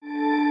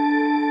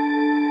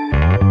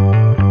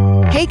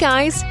Hey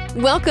guys,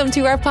 welcome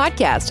to our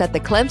podcast at the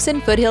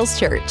Clemson Foothills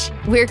Church.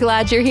 We're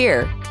glad you're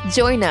here.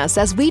 Join us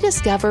as we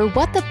discover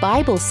what the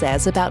Bible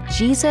says about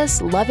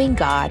Jesus, loving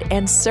God,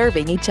 and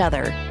serving each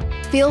other.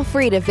 Feel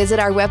free to visit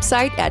our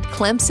website at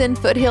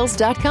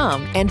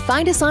clemsonfoothills.com and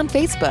find us on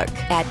Facebook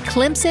at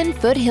Clemson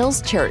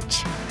Foothills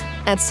Church.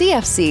 At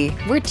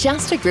CFC, we're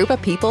just a group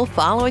of people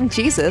following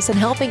Jesus and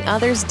helping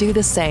others do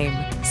the same.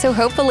 So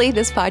hopefully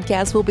this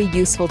podcast will be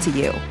useful to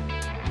you.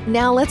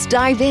 Now let's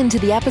dive into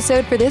the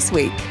episode for this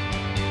week.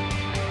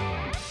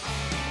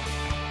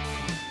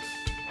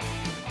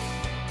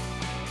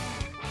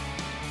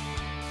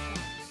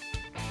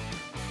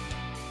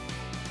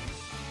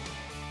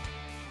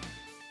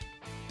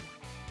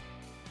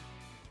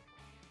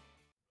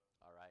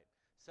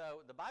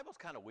 So the Bible's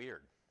kind of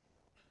weird.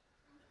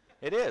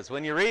 It is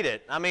when you read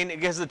it. I mean,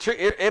 because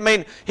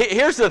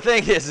here's the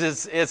thing: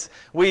 is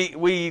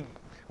we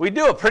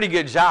do a pretty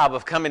good job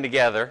of coming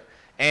together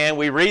and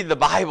we read the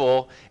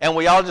Bible and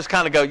we all just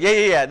kind of go,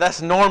 yeah,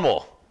 that's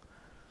normal.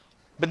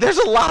 But there's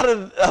a lot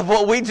of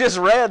what we just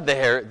read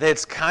there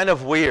that's kind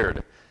of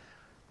weird.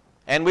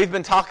 And we've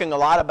been talking a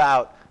lot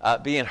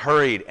about being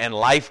hurried and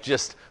life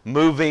just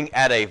moving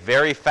at a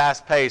very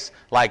fast pace.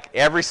 Like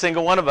every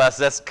single one of us,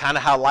 that's kind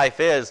of how life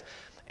is.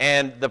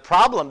 And the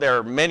problem, there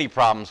are many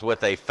problems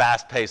with a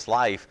fast-paced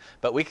life,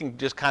 but we can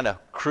just kind of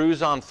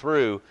cruise on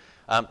through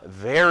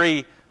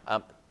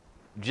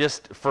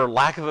just for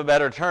lack of a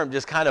better term,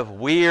 just kind of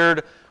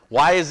weird.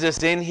 Why is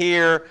this in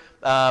here?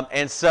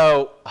 And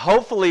so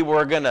hopefully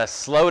we're going to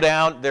slow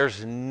down.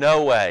 There's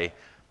no way.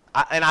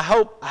 I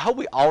hope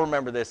we all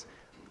remember this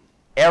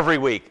every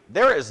week.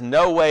 There is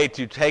no way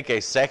to take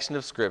a section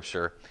of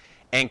Scripture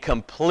and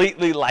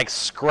completely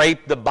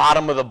scrape the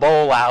bottom of the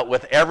bowl out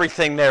with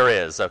everything there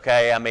is,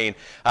 okay? I mean,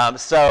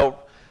 so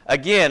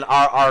again,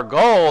 our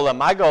goal, and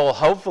my goal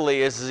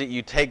hopefully is that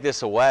you take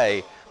this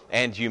away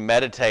and you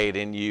meditate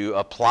and you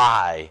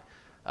apply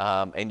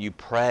and you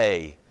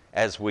pray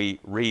as we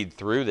read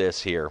through this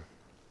here.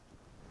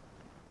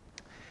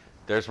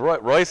 There's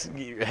Royce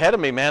ahead of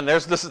me, man.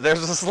 There's the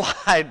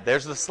slide.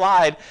 There's the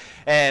slide.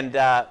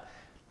 And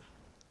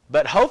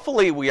but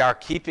hopefully we are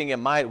keeping in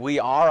mind, we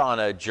are on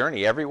a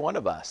journey, every one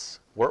of us.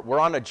 We're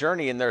on a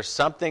journey, and there's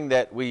something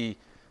that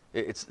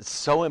it's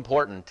so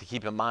important to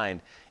keep in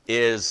mind,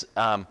 is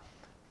God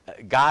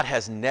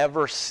has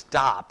never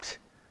stopped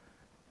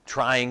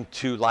trying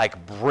to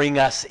bring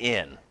us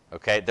in,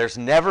 okay? There's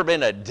never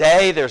been a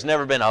day, there's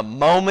never been a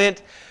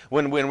moment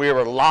when we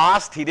were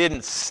lost. He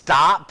didn't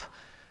stop,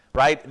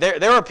 right?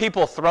 There were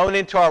people thrown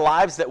into our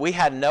lives that we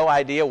had no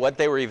idea what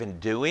they were even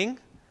doing.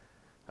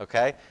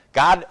 Okay,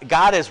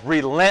 God is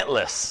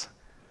relentless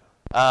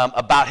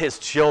about His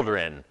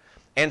children,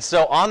 and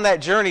so on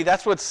that journey,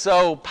 that's what's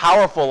so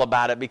powerful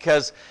about it.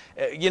 Because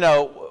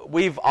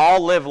we've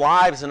all lived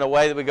lives in a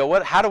way that we go,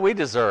 how do we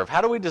deserve?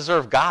 How do we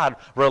deserve God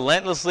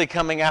relentlessly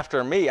coming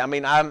after me? I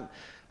mean,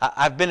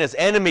 I've been His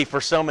enemy for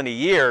so many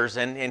years,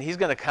 and He's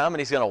going to come and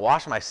He's going to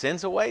wash my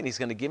sins away, and He's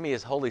going to give me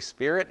His Holy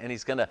Spirit, and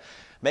He's going to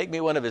make me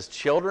one of His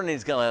children, and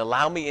He's going to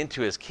allow me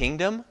into His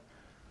kingdom.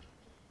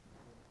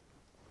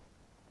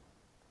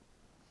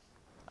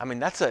 I mean,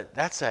 that's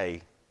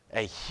a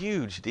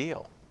huge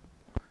deal.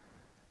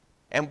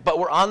 But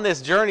we're on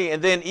this journey,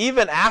 and then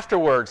even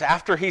afterwards,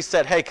 after He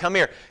said, hey, come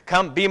here,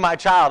 come be my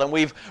child, and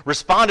we've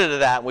responded to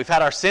that, and we've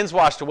had our sins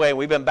washed away, and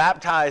we've been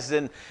baptized,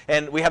 and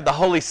we have the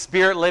Holy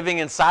Spirit living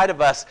inside of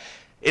us,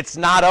 it's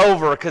not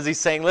over, because He's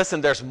saying,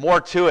 listen, there's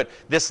more to it.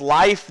 This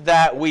life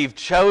that we've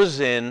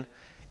chosen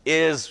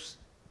is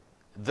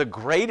the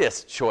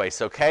greatest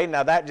choice, okay?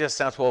 Now that just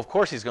sounds, well, of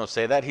course He's going to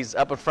say that. He's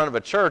up in front of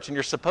a church, and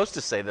you're supposed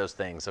to say those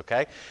things,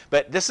 okay?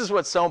 But this is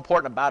what's so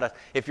important about it.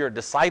 If you're a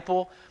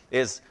disciple,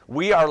 is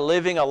we are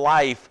living a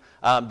life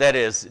that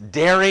is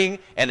daring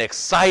and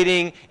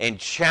exciting and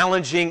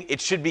challenging. It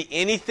should be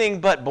anything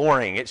but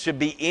boring. It should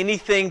be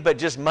anything but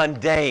just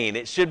mundane.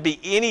 It should be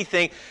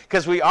anything,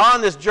 because we are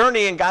on this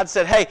journey, and God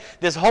said, hey,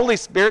 this Holy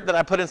Spirit that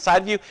I put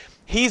inside of you,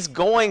 He's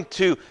going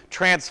to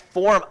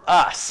transform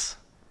us.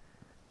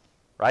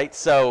 Right?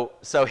 So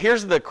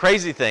here's the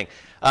crazy thing.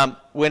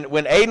 When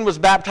Aiden was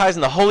baptized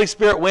and the Holy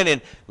Spirit went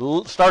and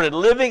started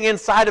living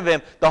inside of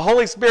him, the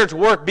Holy Spirit's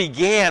work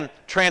began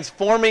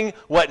transforming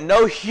what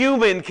no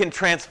human can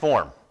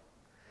transform.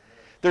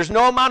 There's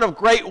no amount of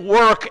great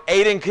work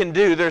Aiden can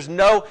do. There's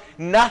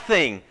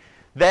nothing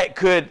that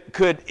could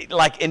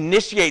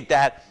initiate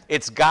that.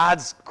 It's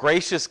God's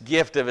gracious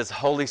gift of His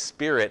Holy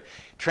Spirit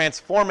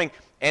transforming,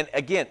 and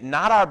again,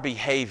 not our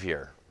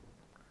behavior.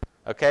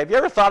 Okay, have you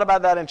ever thought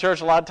about that in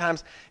church? A lot of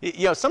times,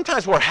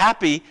 sometimes we're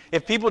happy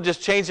if people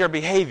just change their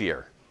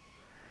behavior.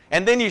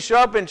 And then you show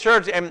up in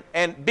church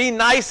and be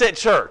nice at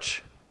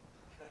church.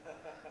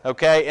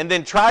 Okay, and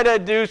then try to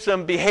do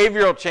some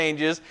behavioral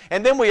changes,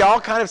 and then we all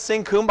kind of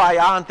sing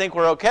Kumbaya and think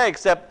we're okay,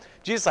 except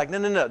Jesus is like,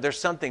 no, there's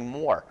something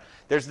more.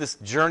 There's this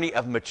journey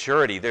of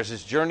maturity. There's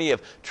this journey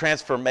of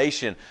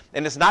transformation.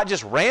 And it's not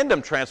just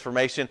random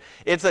transformation.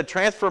 It's a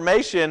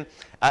transformation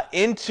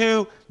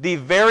into the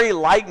very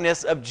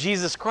likeness of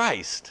Jesus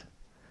Christ.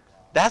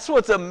 That's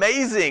what's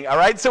amazing, all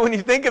right? So when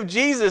you think of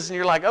Jesus and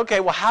you're like, okay,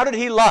 well, how did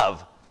he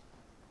love?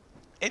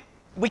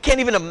 We can't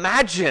even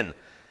imagine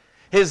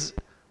his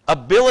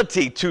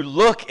ability to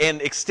look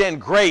and extend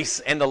grace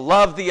and to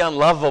love the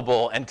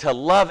unlovable and to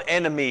love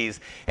enemies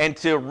and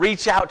to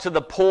reach out to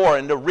the poor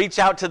and to reach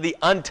out to the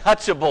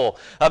untouchable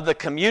of the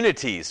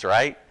communities,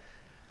 right?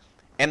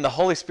 And the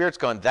Holy Spirit's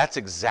going, that's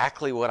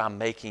exactly what I'm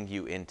making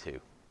you into.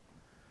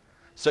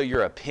 So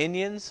your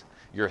opinions,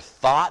 your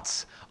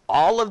thoughts,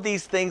 all of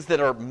these things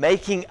that are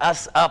making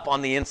us up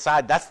on the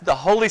inside, that's the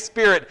Holy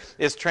Spirit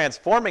is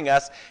transforming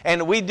us,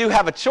 and we do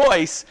have a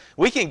choice.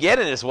 We can get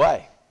in his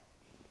way.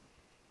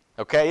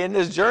 Okay, in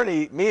this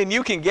journey, me and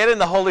you can get in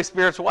the Holy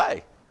Spirit's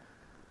way.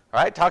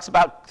 All right, talks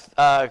about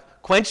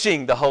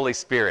quenching the Holy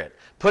Spirit,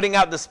 putting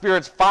out the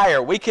Spirit's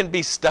fire. We can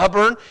be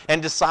stubborn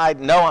and decide,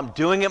 no, I'm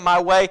doing it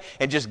my way,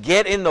 and just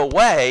get in the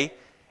way,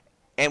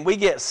 and we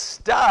get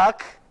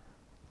stuck,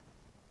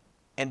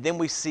 and then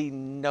we see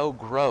no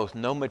growth,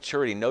 no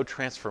maturity, no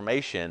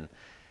transformation.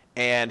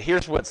 And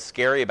here's what's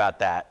scary about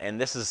that,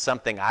 and this is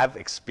something I've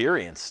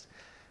experienced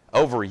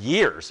over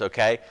years,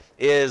 okay,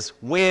 is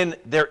when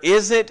there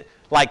isn't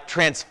like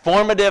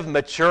transformative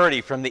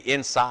maturity from the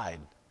inside.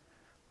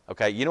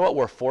 Okay, you know what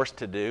we're forced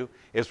to do?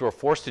 Is we're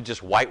forced to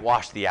just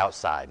whitewash the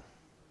outside.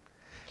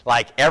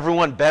 Like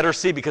everyone better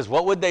see, because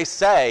what would they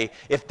say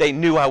if they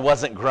knew I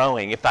wasn't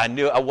growing, if I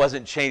knew I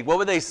wasn't changed? What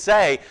would they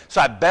say?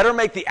 So I better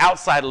make the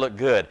outside look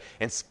good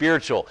and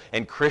spiritual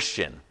and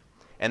Christian.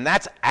 And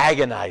that's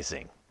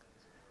agonizing.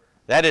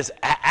 That is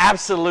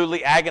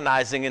absolutely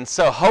agonizing. And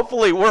so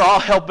hopefully we're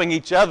all helping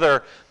each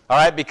other, all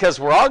right, because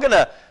we're all going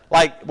to,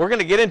 we're going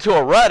to get into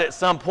a rut at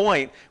some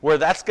point where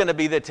that's going to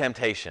be the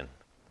temptation.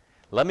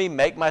 Let me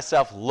make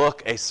myself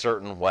look a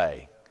certain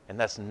way. And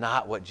that's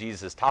not what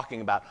Jesus is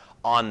talking about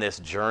on this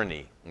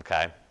journey,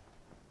 okay?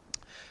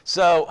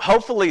 So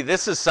hopefully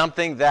this is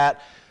something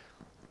that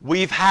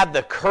we've had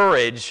the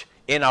courage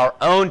in our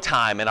own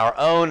time, in our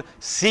own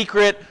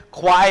secret,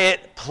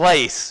 quiet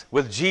place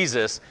with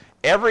Jesus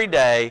every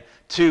day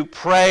to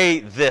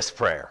pray this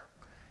prayer.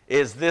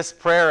 Is this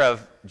prayer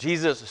of,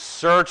 Jesus,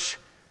 search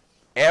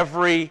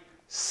every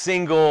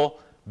single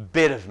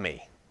bit of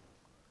me.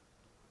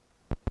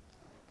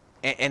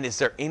 And is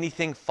there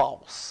anything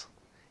false?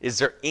 Is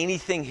there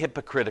anything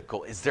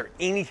hypocritical? Is there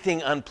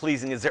anything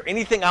unpleasing? Is there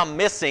anything I'm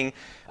missing?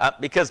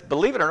 Because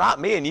believe it or not,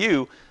 me and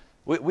you,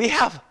 we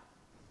have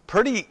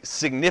pretty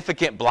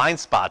significant blind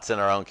spots in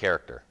our own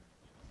character.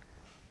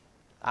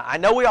 I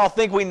know we all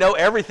think we know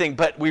everything,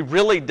 but we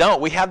really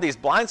don't. We have these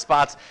blind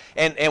spots,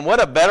 and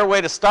what a better way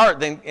to start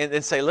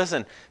than say,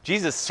 listen,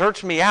 Jesus,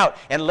 search me out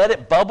and let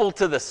it bubble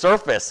to the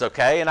surface,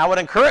 okay? And I would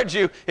encourage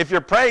you, if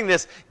you're praying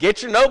this,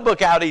 get your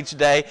notebook out each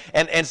day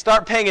and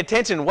start paying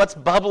attention to what's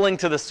bubbling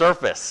to the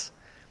surface,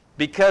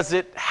 because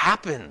it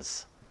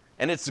happens,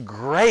 and it's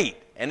great.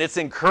 And it's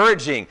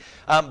encouraging,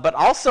 but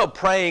also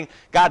praying,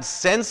 God,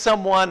 send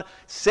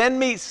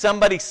me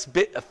somebody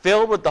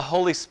filled with the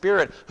Holy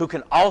Spirit who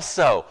can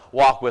also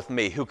walk with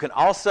me, who can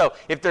also,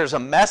 if there's a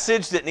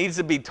message that needs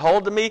to be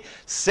told to me,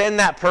 send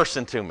that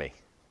person to me.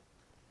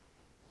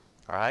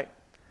 All right?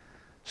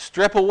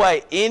 Strip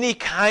away any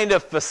kind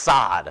of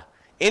facade,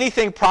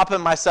 anything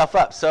propping myself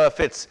up. So if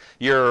it's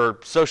your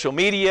social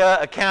media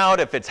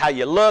account, if it's how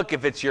you look,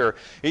 if it's your,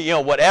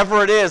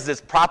 whatever it is that's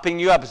propping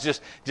you up, it's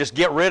just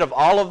get rid of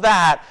all of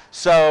that,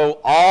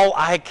 so all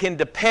I can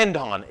depend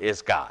on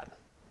is God.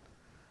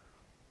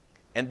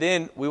 And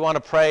then we want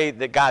to pray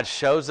that God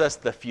shows us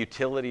the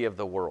futility of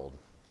the world,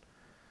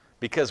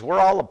 because we're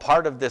all a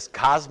part of this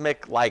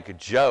cosmic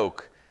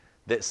joke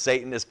that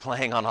Satan is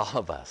playing on all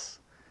of us.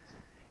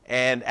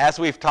 And as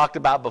we've talked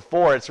about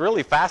before, it's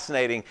really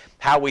fascinating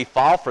how we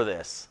fall for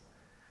this,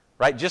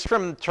 right? Just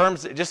in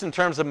terms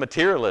of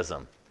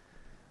materialism,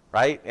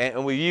 right?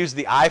 And we use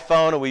the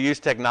iPhone and we use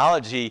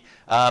technology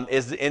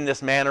is in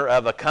this manner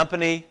of a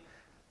company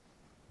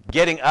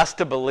getting us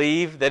to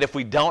believe that if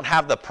we don't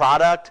have the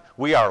product,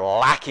 we are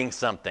lacking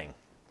something.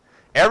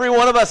 Every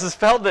one of us has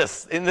felt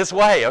this in this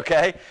way,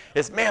 okay?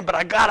 It's, man, but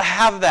I got to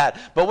have that.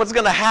 But what's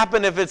going to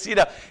happen if it's,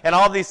 and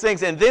all these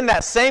things. And then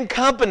that same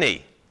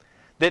company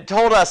that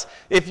told us,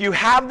 if you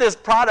have this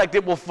product,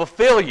 it will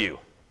fulfill you.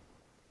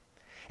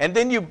 And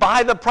then you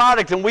buy the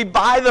product, and we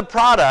buy the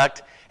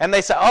product, and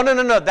they say, oh,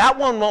 no, that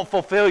one won't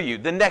fulfill you.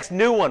 The next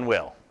new one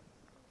will.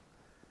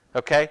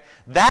 Okay?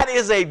 That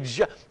is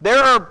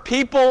there are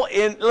people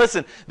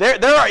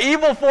there are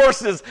evil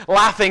forces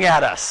laughing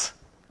at us.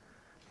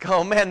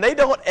 Oh, man, they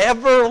don't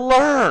ever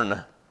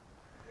learn.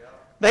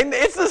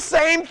 It's the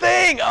same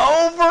thing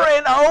over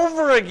and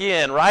over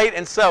again, right?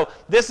 And so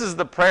this is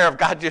the prayer of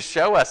God, just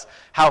show us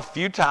how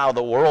futile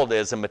the world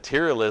is, and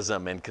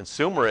materialism and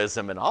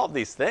consumerism and all of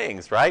these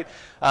things, right?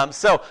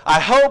 So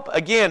I hope,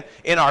 again,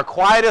 in our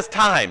quietest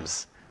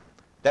times,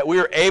 that we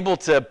are able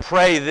to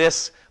pray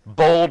this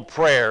bold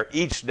prayer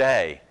each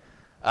day.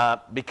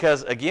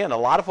 Because, again, a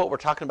lot of what we're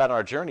talking about in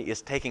our journey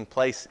is taking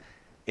place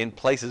in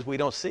places we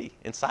don't see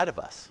inside of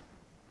us.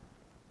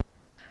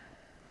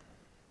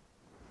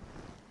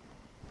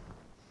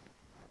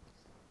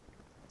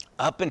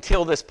 up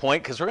until this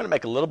point, because we're going to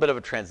make a little bit of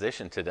a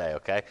transition today,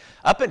 okay?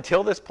 Up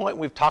until this point,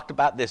 we've talked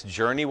about this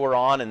journey we're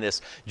on and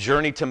this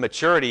journey to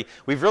maturity.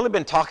 We've really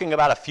been talking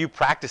about a few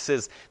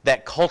practices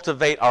that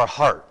cultivate our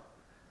heart,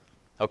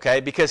 okay?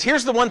 Because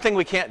here's the one thing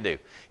we can't do,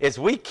 is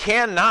we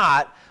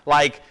cannot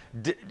like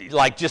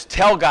just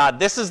tell God,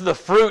 this is the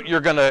fruit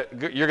you're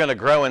gonna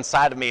grow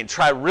inside of me, and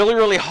try really,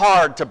 really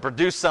hard to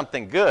produce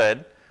something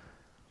good.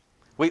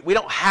 We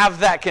don't have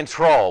that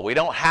control. We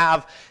don't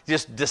have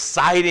just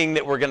deciding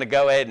that we're going to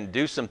go ahead and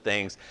do some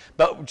things.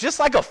 But just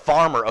like a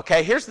farmer,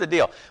 okay, here's the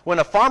deal. When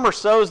a farmer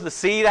sows the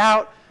seed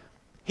out,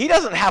 he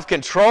doesn't have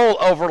control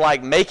over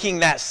like making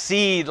that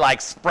seed like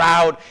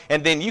sprout,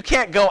 and then you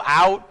can't go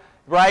out,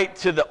 right,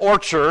 to the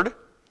orchard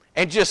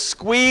and just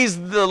squeeze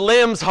the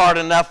limbs hard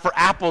enough for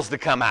apples to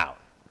come out.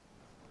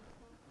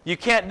 You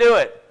can't do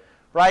it.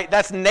 Right?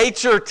 That's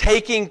nature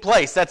taking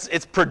place.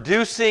 It's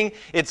producing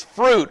its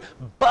fruit.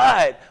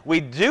 But we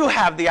do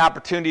have the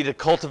opportunity to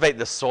cultivate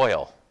the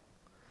soil.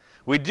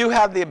 We do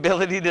have the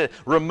ability to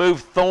remove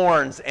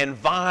thorns and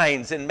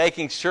vines and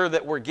making sure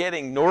that we're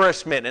getting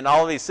nourishment and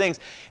all of these things.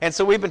 And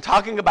so we've been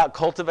talking about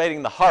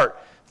cultivating the heart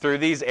through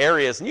these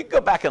areas. And you can go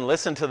back and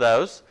listen to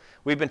those.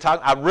 We've been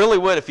talking. I really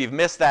would, if you've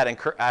missed that,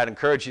 I'd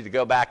encourage you to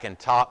go back and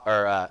talk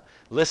or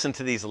listen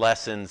to these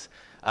lessons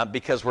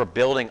because we're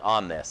building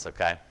on this,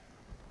 okay?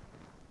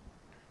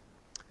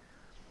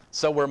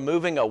 So we're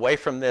moving away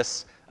from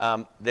this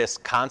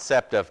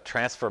concept of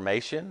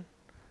transformation,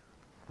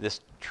 this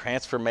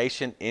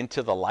transformation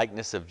into the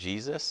likeness of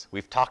Jesus.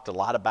 We've talked a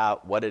lot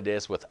about what it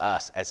is with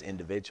us as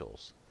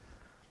individuals.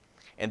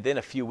 And then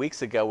a few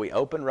weeks ago, we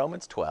opened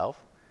Romans 12,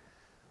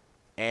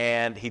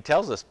 and he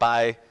tells us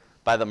by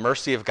the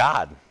mercy of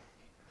God,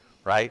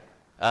 right?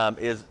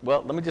 Let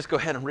me just go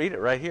ahead and read it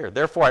right here.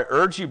 Therefore, I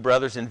urge you,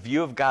 brothers, in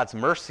view of God's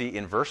mercy,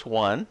 in verse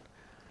 1,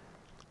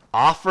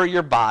 offer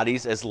your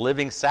bodies as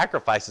living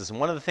sacrifices. And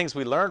one of the things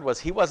we learned was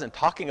he wasn't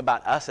talking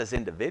about us as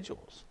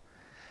individuals.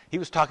 He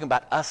was talking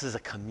about us as a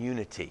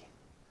community.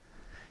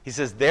 He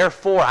says,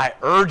 therefore, I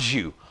urge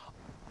you.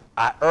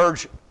 I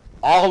urge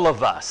all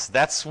of us.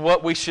 That's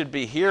what we should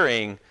be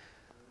hearing.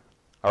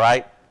 All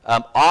right?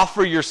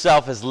 Offer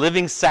yourself as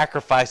living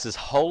sacrifices,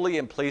 holy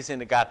and pleasing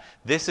to God.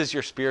 This is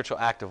your spiritual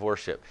act of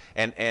worship.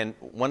 And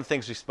one of the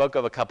things we spoke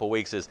of a couple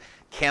weeks is,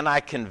 can I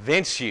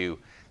convince you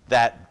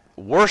that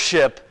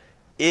worship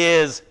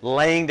is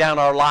laying down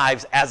our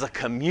lives as a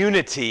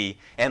community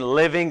and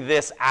living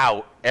this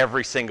out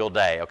every single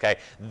day, okay?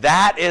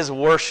 That is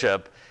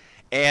worship.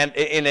 And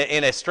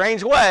in a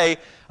strange way,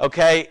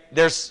 okay,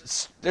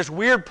 there's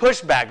weird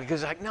pushback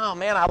because like, no,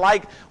 man, I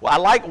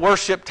like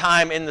worship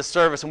time in the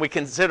service, and we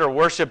consider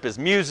worship as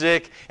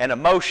music and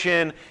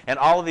emotion and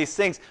all of these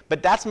things,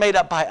 but that's made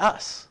up by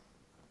us.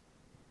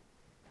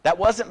 That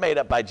wasn't made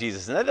up by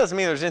Jesus. And that doesn't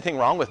mean there's anything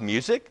wrong with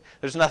music.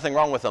 There's nothing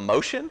wrong with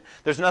emotion.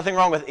 There's nothing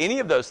wrong with any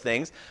of those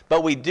things.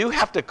 But we do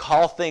have to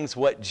call things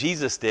what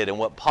Jesus did and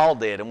what Paul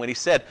did. And when he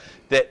said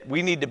that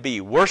we need to be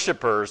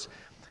worshipers,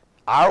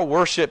 our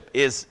worship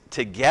is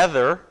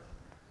together,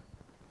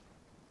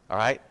 all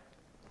right,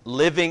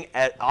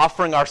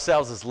 offering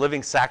ourselves as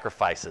living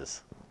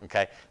sacrifices.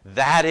 Okay?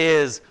 That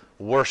is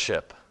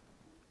worship.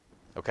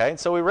 Okay? And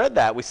so we read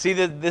that. We see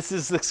that this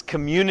is this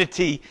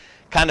community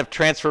kind of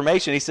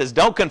transformation. He says,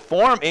 don't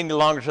conform any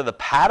longer to the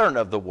pattern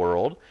of the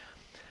world,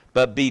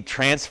 but be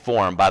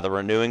transformed by the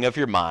renewing of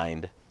your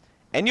mind,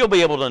 and you'll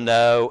be able to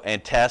know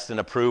and test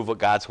and approve what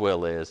God's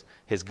will is,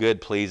 his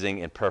good,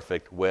 pleasing, and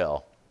perfect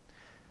will.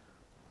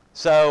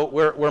 So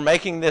we're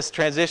making this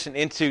transition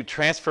into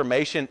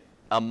transformation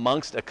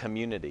amongst a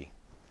community.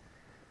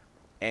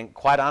 And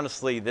quite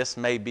honestly, this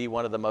may be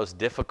one of the most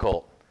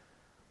difficult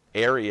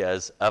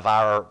areas of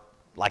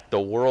the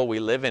world we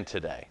live in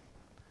today,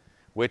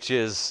 which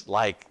is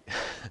like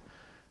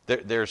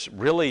there's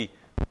really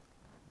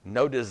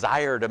no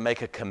desire to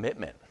make a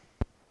commitment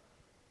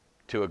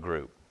to a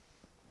group.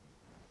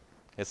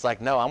 It's like,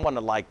 no, I want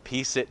to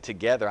piece it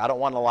together. I don't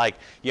want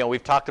to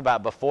we've talked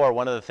about before,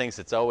 one of the things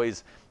that's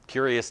always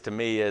curious to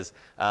me is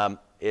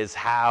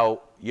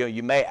how,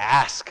 you may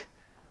ask,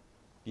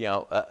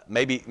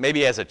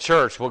 maybe as a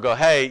church, we'll go,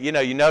 hey,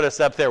 you notice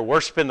up there,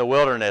 Worship in the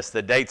Wilderness,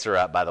 the dates are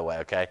up, by the way,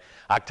 okay?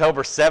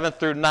 October 7th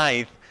through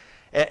 9th.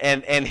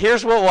 And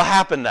here's what will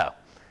happen, though,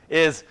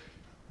 is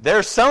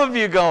there's some of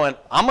you going,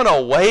 I'm going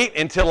to wait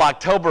until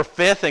October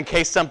 5th in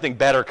case something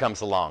better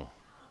comes along.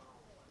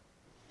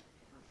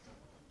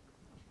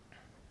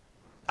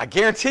 I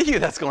guarantee you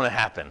that's going to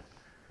happen.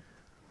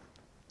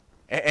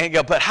 And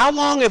go, but how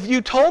long have you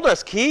told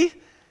us, Keith,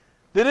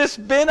 that it's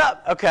been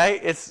up?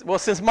 Okay,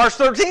 since March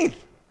 13th.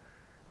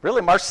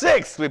 Really, March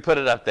 6th we put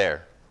it up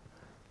there.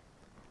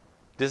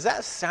 Does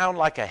that sound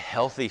like a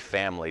healthy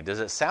family?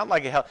 Does it sound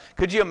like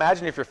could you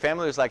imagine if your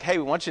family was like, hey,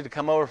 we want you to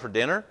come over for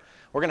dinner.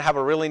 We're going to have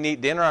a really neat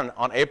dinner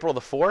on April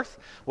the 4th.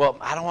 Well,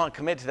 I don't want to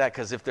commit to that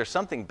because if there's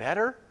something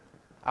better,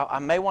 I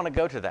may want to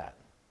go to that.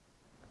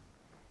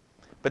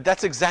 But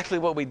that's exactly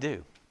what we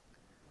do.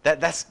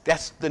 That's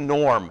the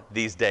norm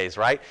these days,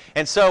 right?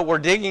 And so we're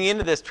digging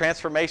into this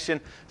transformation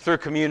through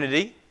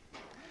community.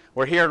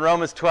 We're here in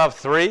Romans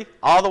 12:3,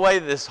 all the way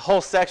to this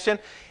whole section.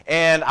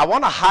 And I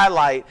want to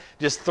highlight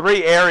just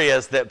 3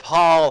 areas that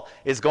Paul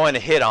is going to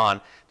hit on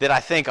that I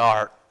think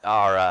are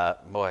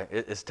boy,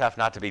 it's tough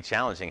not to be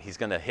challenging. He's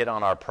going to hit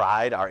on our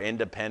pride, our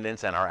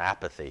independence, and our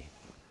apathy.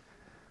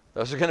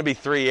 Those are going to be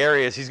 3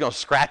 areas he's going to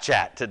scratch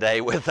at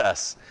today with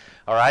us.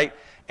 All right?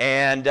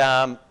 And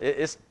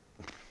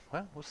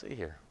we'll see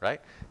here,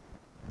 right?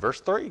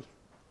 Verse 3.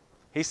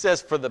 He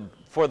says,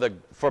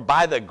 for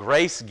by the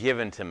grace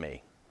given to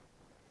me.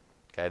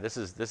 Okay, this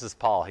is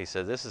Paul. He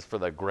says, this is for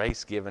the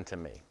grace given to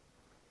me.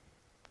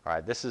 All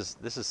right, this is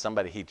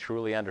somebody he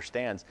truly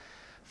understands.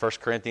 1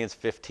 Corinthians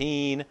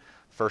 15,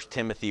 1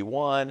 Timothy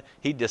 1,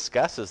 he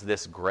discusses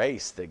this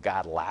grace that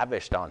God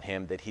lavished on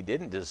him that he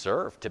didn't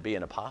deserve to be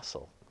an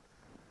apostle.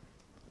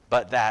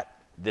 But that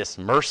this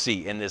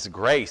mercy and this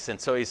grace. And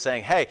so he's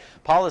saying, hey,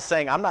 Paul is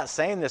saying, I'm not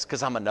saying this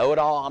because I'm a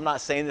know-it-all. I'm not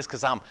saying this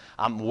because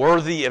I'm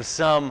worthy of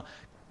some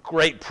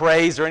great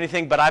praise or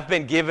anything, but I've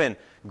been given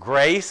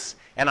grace,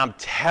 and I'm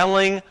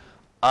telling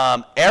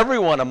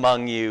everyone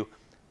among you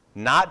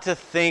not to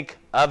think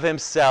of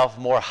himself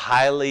more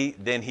highly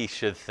than he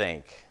should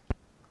think.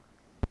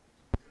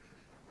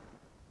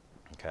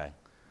 Okay.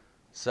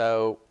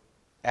 So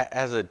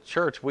as a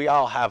church, we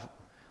all have,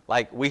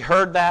 we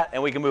heard that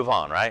and we can move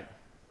on, right?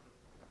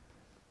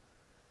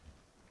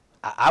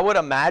 I would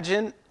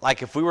imagine,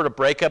 if we were to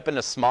break up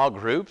into small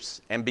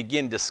groups and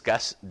begin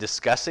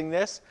discussing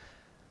this,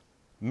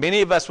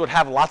 many of us would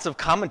have lots of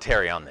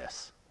commentary on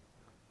this.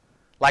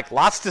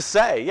 Lots to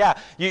say. Yeah,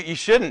 you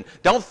shouldn't.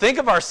 Don't think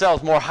of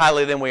ourselves more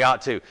highly than we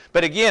ought to.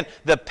 But again,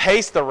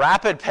 the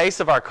rapid pace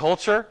of our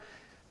culture,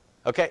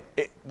 okay,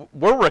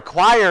 we're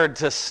required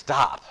to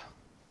stop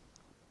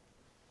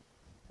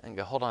and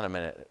go, hold on a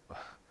minute.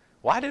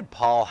 Why did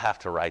Paul have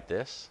to write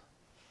this?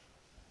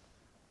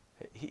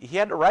 He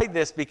had to write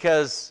this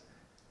because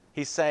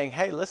he's saying,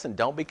 hey, listen,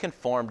 don't be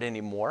conformed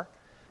anymore.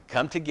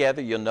 Come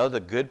together. You'll know the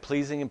good,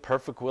 pleasing, and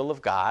perfect will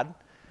of God.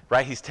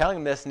 Right? He's telling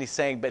them this, and he's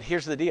saying, but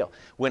here's the deal.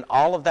 When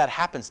all of that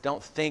happens,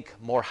 don't think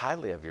more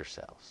highly of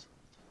yourselves.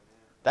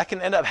 That can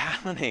end up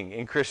happening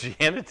in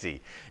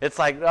Christianity. It's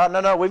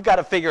no, we've got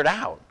to figure it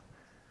out.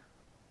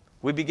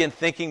 We begin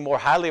thinking more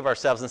highly of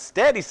ourselves.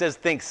 Instead, he says,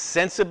 think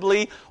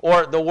sensibly,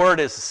 or the word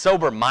is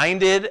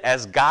sober-minded,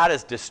 as God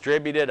has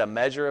distributed a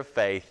measure of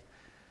faith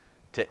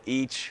to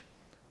each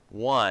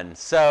one.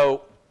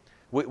 So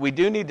we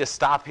do need to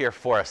stop here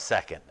for a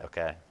second,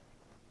 okay?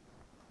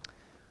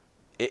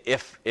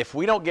 If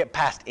we don't get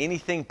past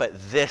anything but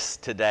this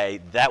today,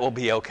 that will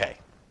be okay.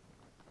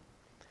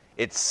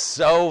 It's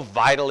so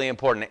vitally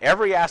important.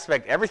 Every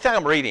aspect, everything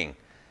I'm reading,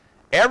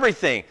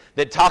 everything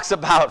that talks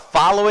about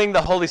following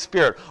the Holy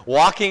Spirit,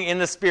 walking in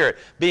the Spirit,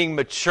 being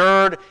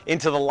matured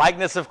into the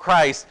likeness of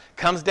Christ,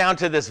 comes down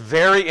to this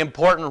very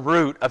important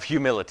root of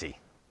humility.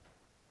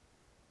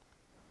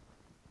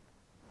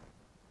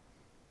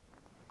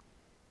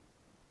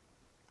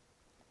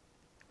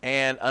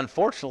 And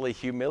unfortunately,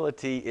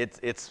 humility,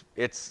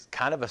 it's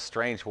kind of a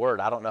strange word.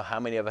 I don't know how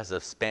many of us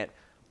have spent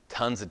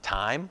tons of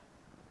time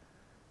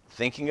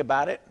thinking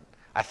about it.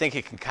 I think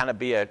it can kind of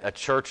be a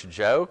church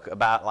joke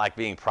about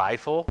being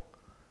prideful.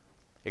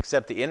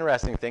 Except the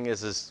interesting thing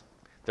is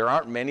there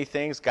aren't many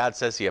things God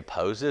says he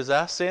opposes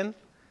us in.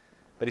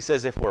 But he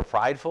says if we're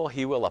prideful,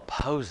 he will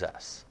oppose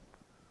us.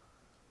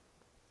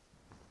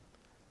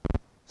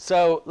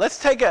 So let's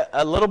take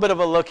a little bit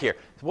of a look here.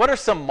 What are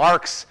some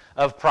marks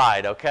of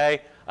pride,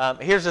 okay?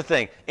 Here's the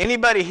thing.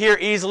 Anybody here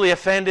easily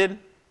offended?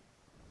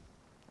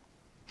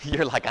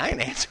 You're like, I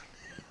ain't answering.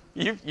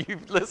 You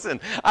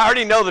listen, I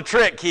already know the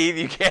trick, Keith.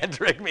 You can't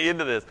trick me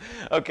into this,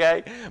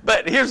 okay?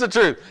 But here's the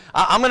truth.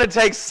 I'm going to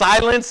take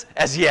silence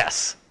as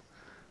yes,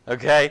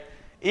 okay?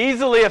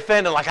 Easily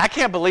offended, I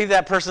can't believe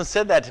that person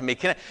said that to me.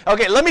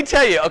 Okay, let me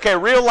tell you, okay,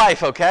 real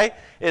life, okay?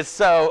 It's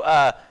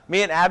so,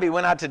 me and Abby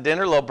went out to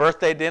dinner, a little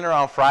birthday dinner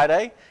on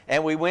Friday,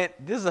 and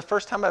this is the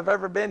first time I've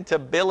ever been to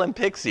Bill and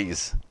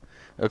Pixie's.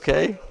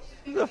 Okay?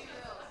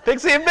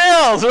 Pixie and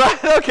Bill's,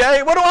 right?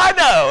 Okay. What do I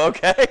know?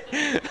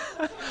 Okay?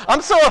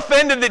 I'm so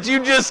offended that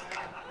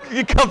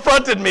you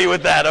confronted me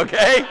with that,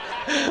 okay?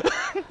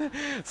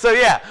 So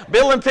yeah,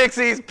 Bill and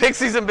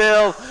Pixies and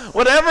Bills,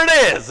 whatever it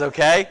is,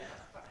 okay?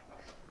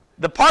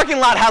 The parking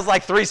lot has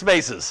 3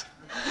 spaces,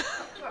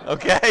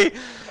 okay?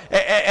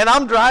 And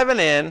I'm driving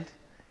in,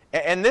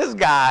 and this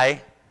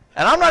guy,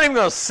 and I'm not even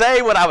going to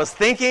say what I was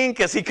thinking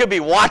because he could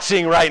be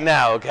watching right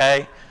now,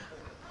 okay?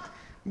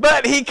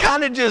 But he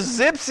kind of just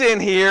zips in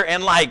here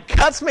and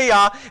cuts me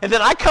off, and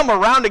then I come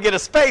around to get a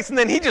space, and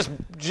then he just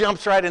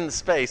jumps right in the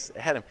space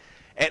ahead of him.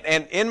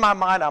 And in my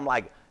mind, I'm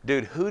like,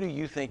 dude, who do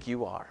you think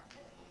you are?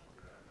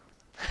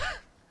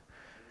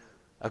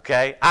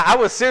 Okay? I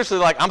was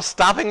seriously I'm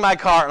stopping my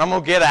car, and I'm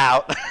going to get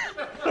out,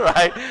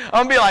 right? I'm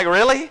going to be like,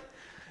 really?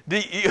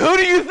 Who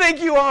do you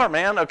think you are,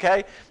 man?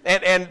 Okay?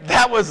 And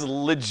that was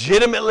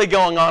legitimately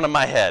going on in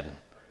my head.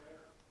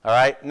 All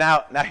right?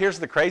 Now here's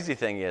the crazy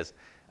thing is,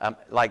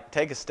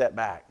 take a step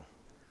back,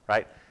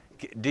 right?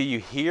 do you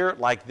hear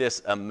like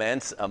this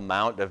immense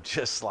amount of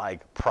just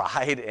like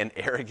pride and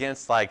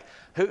arrogance? Like,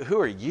 who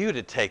are you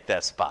to take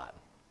that spot?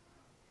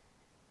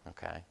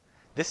 Okay.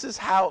 This is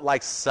how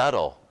like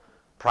subtle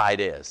pride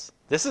is.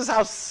 This is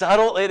how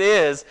subtle it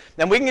is.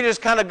 And we can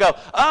just kind of go,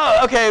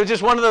 oh, okay, it was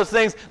just one of those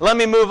things. Let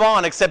me move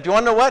on. Except you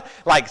want to know what?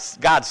 Like,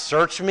 God,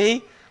 search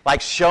me.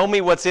 Like, show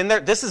me what's in there.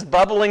 This is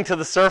bubbling to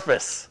the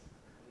surface.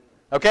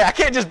 Okay, I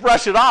can't just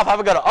brush it off. I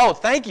would go, oh,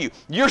 thank you.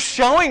 You're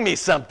showing me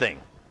something.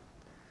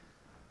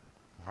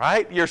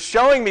 Right? You're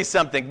showing me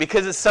something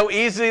because it's so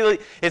easy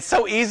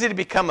to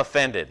become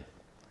offended.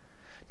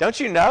 Don't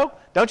you know?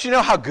 Don't you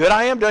know how good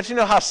I am? Don't you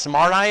know how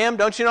smart I am?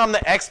 Don't you know I'm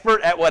the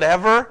expert at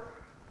whatever?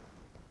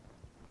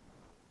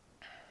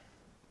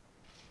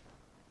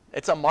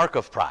 It's a mark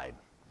of pride.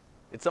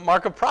 It's a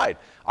mark of pride.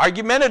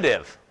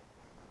 Argumentative.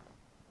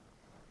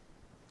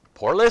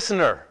 Poor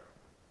listener.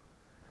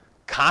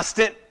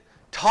 Constant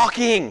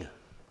talking.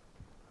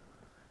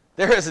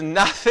 There is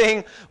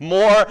nothing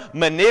more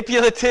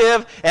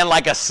manipulative and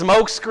like a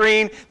smoke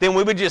screen than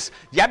we would just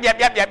yap,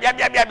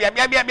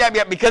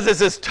 because it's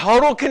this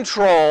total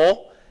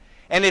control,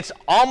 and it's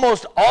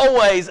almost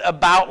always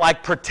about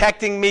like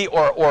protecting me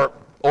or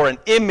an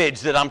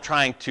image that I'm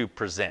trying to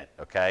present,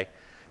 okay?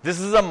 This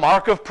is a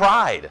mark of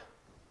pride.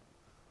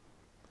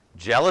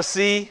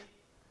 Jealousy.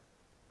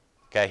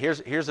 Okay,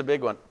 here's a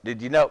big one.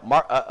 Did you know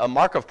a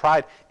mark of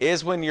pride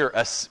is when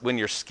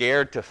you're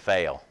scared to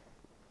fail?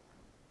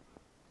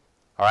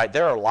 All right,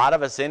 there are a lot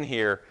of us in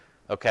here,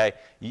 okay?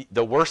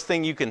 The worst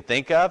thing you can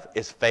think of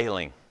is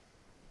failing.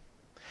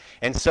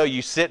 And so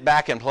you sit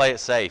back and play it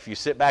safe. You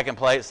sit back and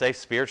play it safe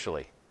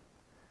spiritually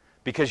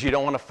because you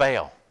don't want to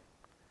fail.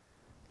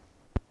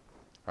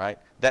 Right?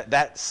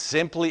 That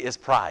simply is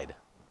pride.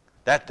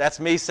 That's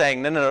me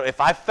saying, no,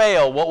 if I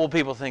fail, what will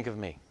people think of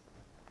me?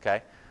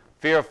 Okay?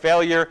 Fear of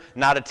failure,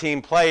 not a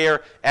team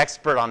player,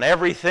 expert on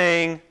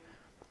everything.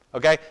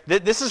 Okay?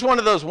 This is one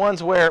of those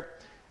ones where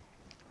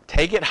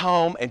take it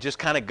home and just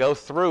kind of go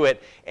through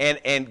it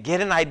and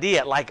get an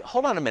idea. Like,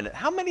 hold on a minute.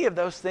 How many of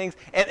those things?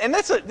 And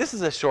this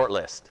is a short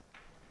list.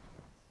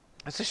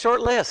 It's a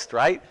short list,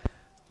 right?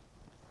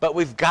 But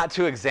we've got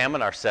to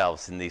examine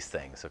ourselves in these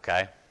things,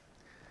 okay?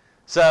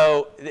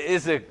 So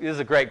this is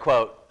a great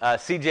quote.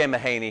 C.J.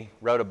 Mahaney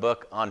wrote a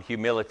book on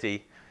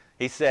humility.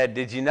 He said,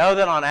 did you know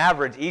that on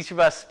average, each of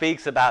us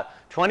speaks about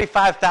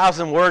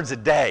 25,000 words a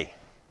day?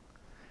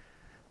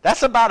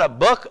 That's about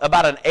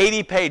an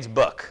 80-page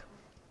book.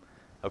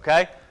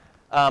 Okay?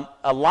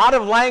 A lot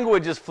of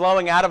language is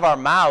flowing out of our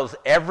mouths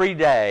every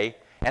day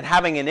and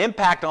having an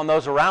impact on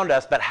those around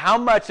us, but how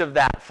much of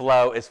that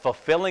flow is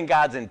fulfilling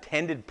God's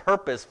intended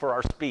purpose for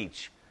our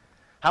speech?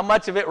 How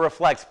much of it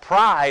reflects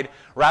pride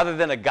rather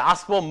than a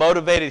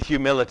gospel-motivated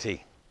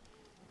humility?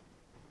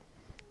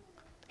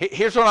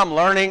 Here's what I'm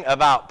learning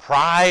about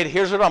pride.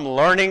 Here's what I'm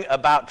learning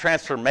about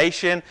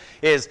transformation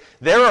is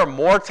there are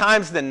more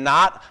times than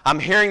not, I'm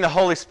hearing the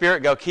Holy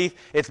Spirit go, Keith,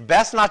 it's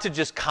best not to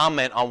just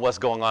comment on what's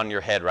going on in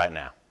your head right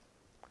now.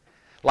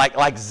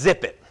 Like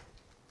zip it.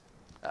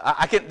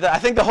 I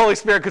think the Holy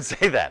Spirit could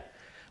say that.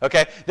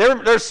 Okay?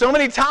 There's so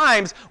many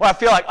times where I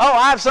feel like, oh,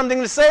 I have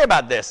something to say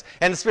about this.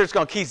 And the Spirit's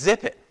going, Keith,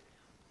 zip it.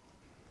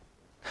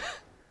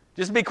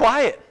 Just be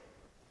quiet.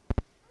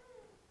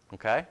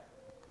 Okay?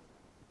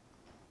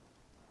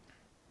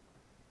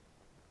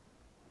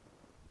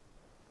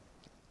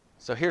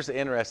 So here's the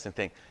interesting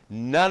thing.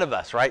 None of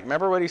us, right?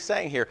 Remember what he's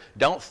saying here.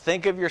 Don't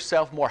think of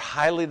yourself more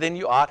highly than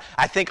you ought.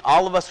 I think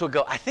all of us would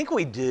go, I think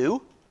we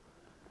do.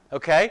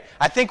 Okay?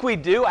 I think we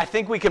do. I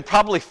think we can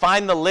probably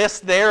find the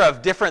list there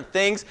of different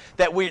things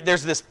that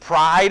there's this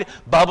pride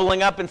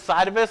bubbling up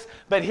inside of us.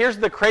 But here's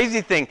the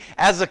crazy thing.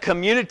 As a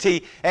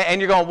community, and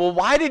you're going, well,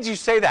 why did you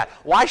say that?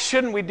 Why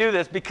shouldn't we do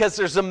this? Because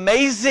there's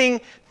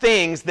amazing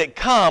things that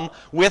come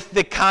with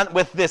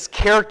this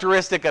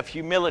characteristic of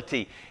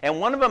humility. And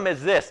one of them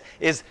is this,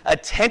 is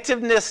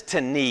attentiveness to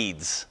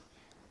needs.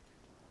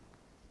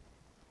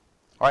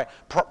 All right,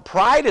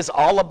 pride is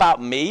all about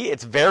me.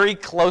 It's very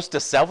close to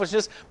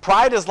selfishness.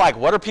 Pride is like,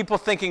 what are people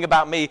thinking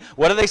about me?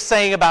 What are they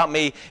saying about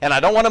me? And I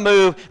don't want to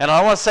move, and I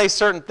don't want to say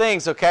certain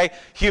things, okay?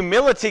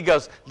 Humility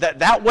goes,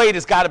 that weight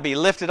has got to be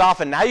lifted off,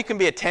 and now you can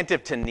be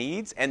attentive to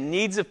needs and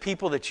needs of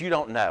people that you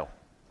don't know.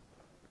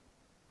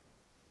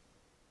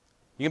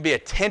 You can be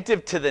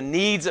attentive to the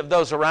needs of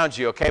those around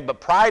you, okay?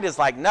 But pride is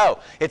like, no,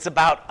 it's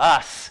about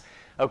us,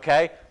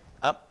 okay?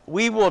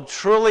 We will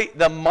truly,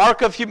 the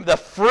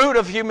fruit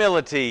of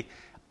humility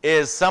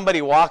is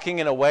somebody walking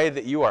in a way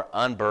that you are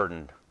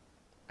unburdened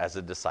as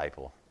a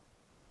disciple.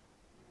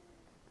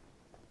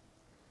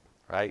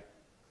 Right?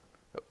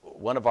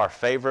 One of our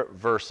favorite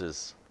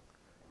verses,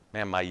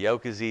 man, my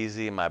yoke is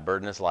easy and my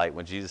burden is light,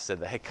 when Jesus said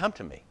that, hey, come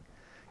to me.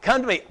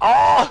 Come to me,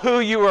 all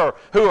who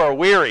are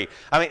weary.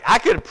 I mean, I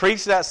could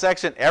preach that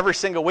section every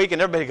single week and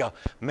everybody go,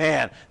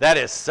 man, that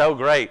is so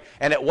great.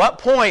 And at what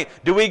point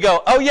do we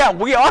go, oh yeah,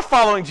 we are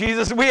following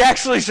Jesus. We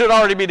actually should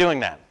already be doing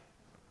that.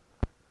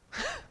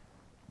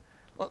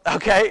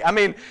 Okay, I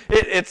mean,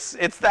 it's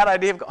that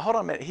idea of, hold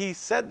on a minute, he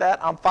said that,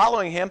 I'm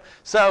following him.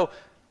 So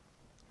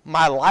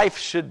my life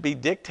should be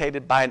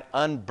dictated by an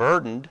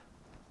unburdened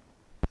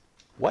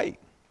weight,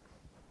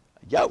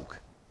 a yoke.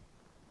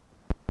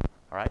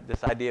 All right,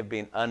 this idea of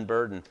being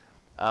unburdened.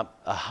 A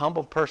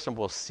humble person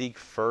will seek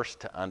first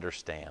to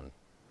understand.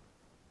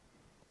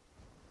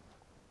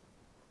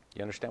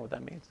 You understand what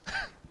that means?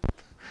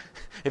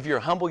 If you're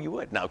humble, you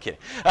would. No, kidding.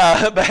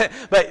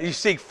 But you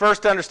seek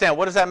first to understand.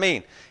 What does that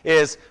mean?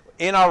 Is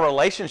in our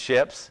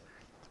relationships,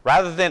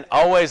 rather than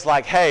always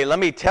like, hey, let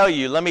me tell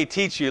you, let me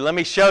teach you, let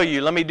me show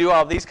you, let me do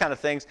all these kind of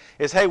things,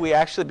 is, hey, we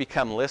actually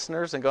become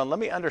listeners and going, let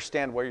me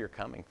understand where you're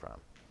coming from.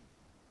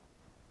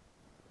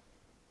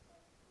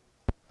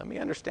 Let me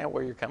understand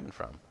where you're coming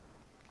from.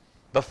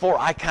 Before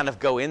I kind of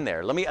go in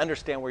there, let me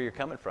understand where you're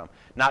coming from.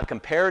 Not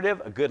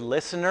comparative, a good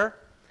listener,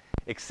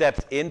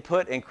 accepts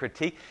input and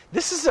critique.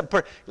 This is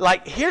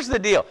here's the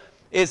deal,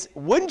 is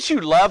wouldn't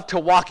you love to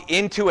walk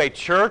into a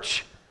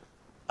church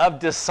of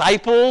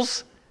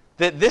disciples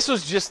that this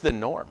was just the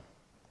norm?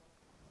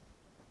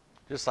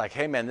 Just like,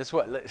 hey man, this is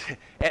what,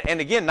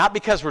 and again, not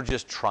because we're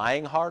just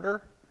trying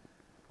harder,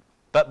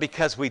 but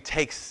because we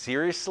take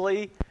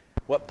seriously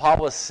what Paul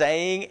was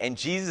saying and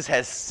Jesus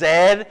has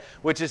said,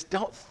 which is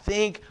don't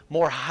think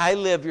more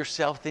highly of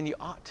yourself than you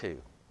ought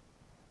to.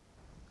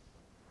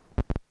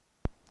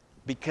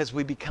 Because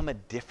we become a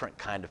different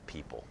kind of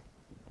people,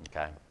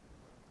 okay?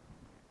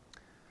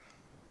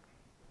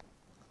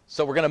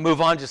 So we're going to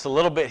move on just a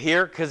little bit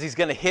here because he's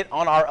going to hit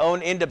on our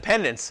own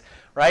independence,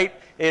 right?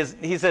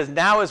 He says,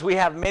 now as we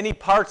have many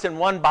parts in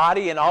one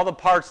body and all the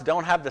parts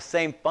don't have the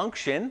same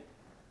function,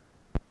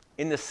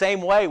 in the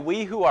same way,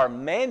 we who are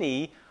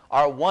many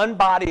are one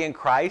body in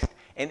Christ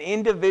and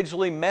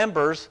individually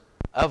members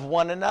of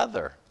one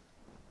another.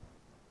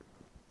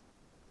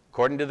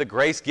 According to the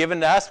grace given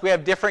to us, we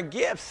have different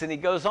gifts. And he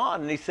goes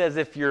on and he says,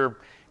 if your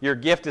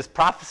gift is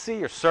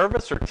prophecy or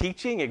service or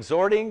teaching,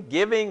 exhorting,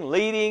 giving,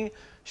 leading,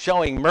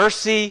 showing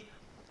mercy.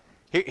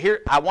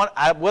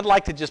 I would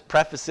like to just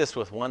preface this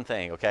with one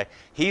thing, okay?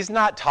 He's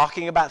not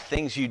talking about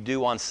things you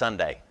do on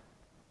Sunday.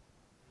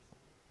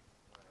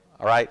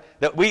 All right?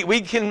 That we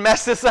can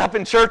mess this up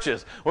in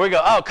churches where we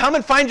go, oh, come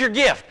and find your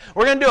gift.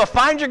 We're going to do a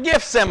find your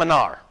gift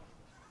seminar.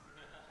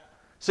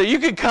 So you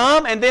could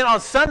come, and then on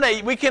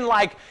Sunday, we can,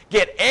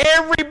 get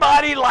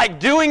everybody,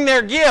 doing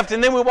their gift,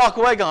 and then we walk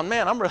away going,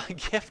 man, I'm really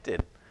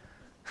gifted.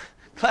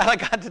 Glad I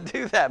got to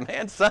do that,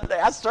 man. Sunday.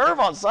 I serve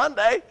on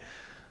Sunday.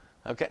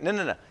 Okay,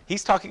 no.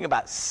 He's talking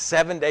about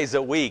 7 days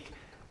a week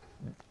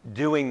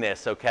doing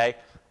this, okay?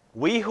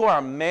 We who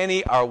are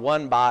many are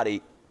one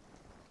body.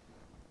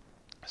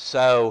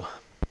 So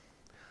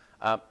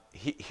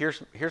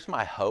here's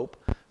my hope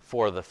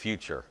for the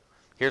future.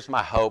 Here's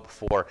my hope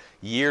for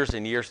years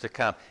and years to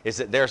come, is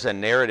that there's a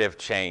narrative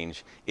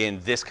change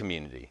in this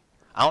community.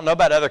 I don't know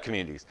about other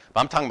communities, but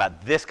I'm talking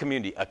about this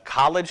community, a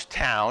college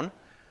town,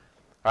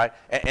 right?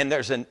 And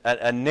there's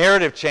a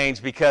narrative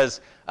change because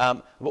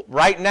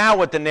right now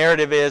what the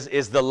narrative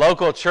is the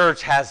local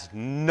church has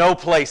no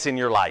place in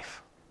your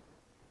life.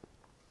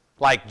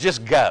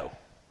 Just go.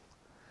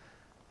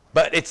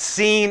 But it's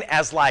seen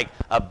as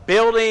a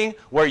building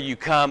where you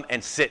come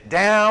and sit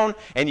down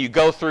and you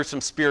go through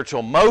some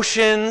spiritual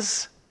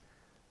motions.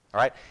 All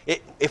right?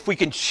 If we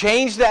can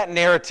change that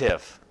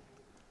narrative,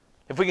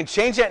 and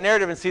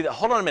see that,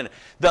 hold on a minute,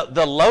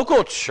 the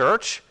local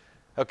church,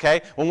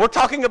 okay, when we're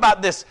talking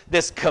about this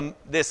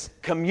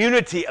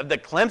community of the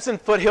Clemson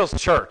Foothills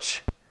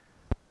Church,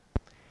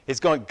 is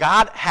going,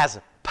 God has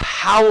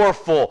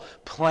powerful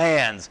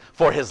plans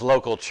for his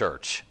local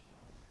church.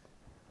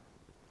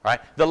 Right?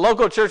 The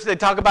local church they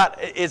talk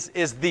about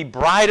is the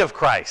bride of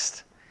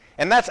Christ.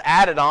 And that's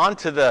added on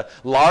to the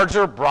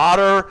larger,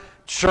 broader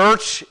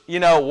church,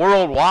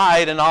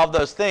 worldwide and all of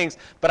those things.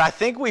 But I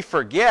think we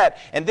forget.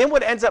 And then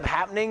what ends up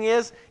happening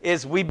is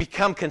we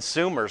become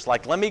consumers.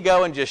 Let me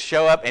go and just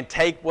show up and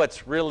take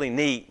what's really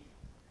neat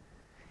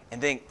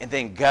and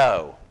then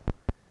go.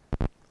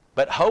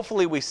 But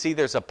hopefully we see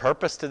there's a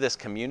purpose to this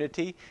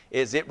community,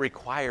 is it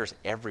requires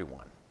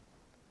everyone.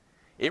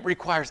 It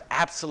requires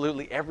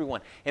absolutely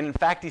everyone. And in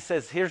fact, he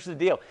says, here's the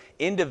deal.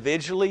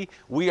 Individually,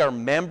 we are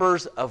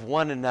members of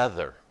one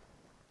another.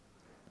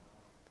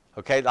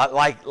 Okay,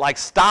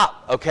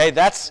 stop. Okay,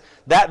 that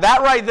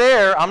right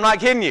there, I'm not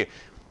kidding you.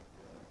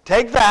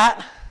 Take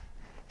that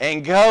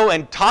and go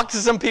and talk to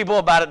some people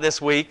about it this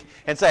week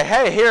and say,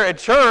 hey, here at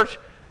church,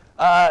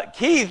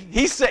 Keith,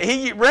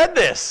 he read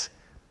this.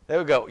 They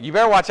would go, you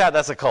better watch out,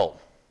 that's a cult.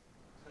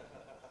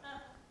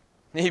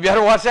 You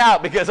better watch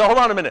out because, hold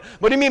on a minute.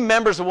 What do you mean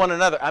members of one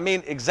another? I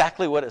mean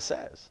exactly what it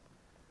says.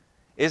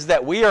 Is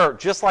that we are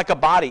just like a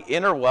body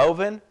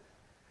interwoven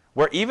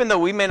where even though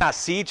we may not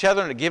see each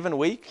other in a given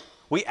week,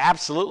 we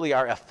absolutely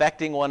are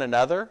affecting one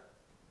another.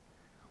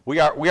 We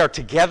are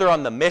together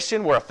on the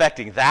mission. We're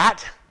affecting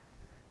that.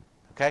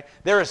 Okay?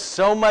 There is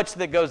so much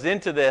that goes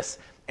into this.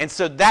 And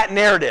so that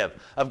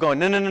narrative of going,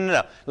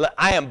 no.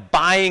 I am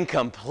buying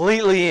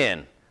completely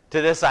in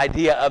to this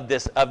idea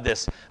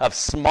of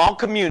small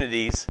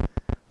communities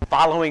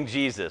following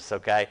Jesus,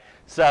 okay?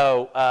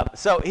 So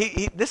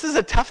this is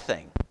a tough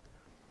thing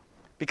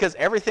because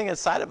everything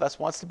inside of us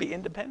wants to be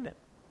independent.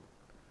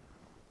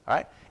 All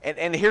right?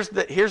 And here's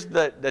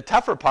the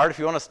tougher part. If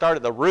you want to start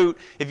at the root,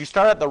 if you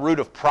start at the root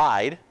of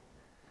pride,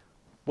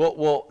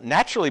 well,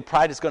 naturally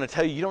pride is going to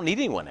tell you don't need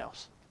anyone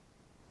else.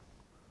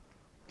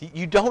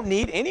 You don't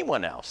need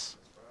anyone else.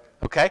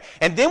 Okay?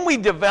 And then we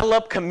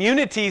develop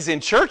communities in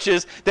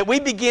churches that we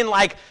begin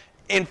like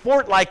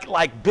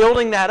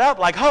building that up.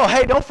 Like, oh,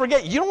 hey, don't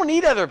forget, you don't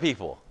need other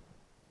people.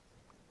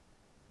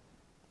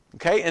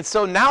 Okay? And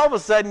so now all of a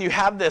sudden you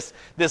have this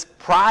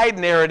pride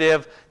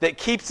narrative that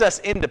keeps us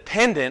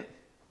independent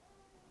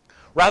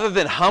rather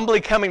than humbly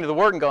coming to the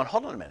Word and going,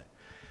 hold on a minute.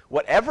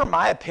 Whatever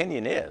my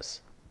opinion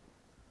is,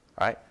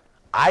 right,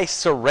 I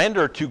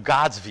surrender to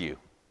God's view.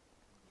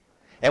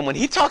 And when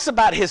he talks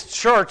about his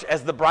church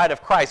as the bride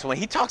of Christ, when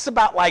he talks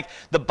about like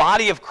the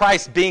body of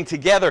Christ being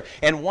together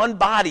and one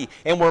body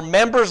and we're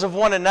members of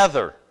one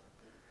another,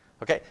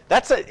 okay,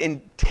 that's an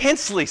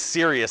intensely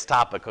serious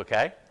topic,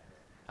 okay?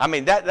 I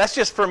mean, that's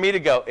just for me to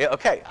go,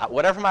 okay,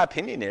 whatever my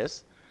opinion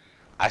is,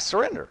 I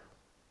surrender.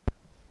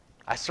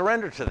 I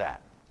surrender to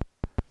that.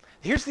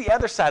 Here's the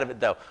other side of it,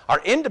 though.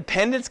 Our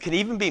independence can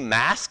even be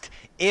masked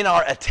in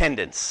our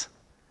attendance.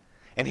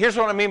 And here's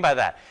what I mean by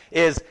that,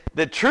 is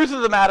the truth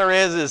of the matter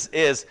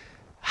is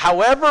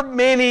however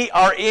many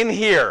are in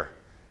here,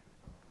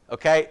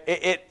 okay,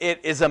 it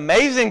is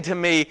amazing to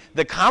me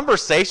the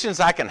conversations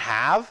I can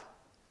have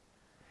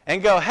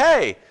and go,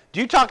 hey,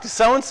 do you talk to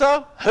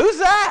so-and-so? Who's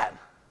that?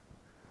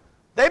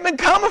 They've been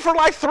coming for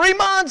like 3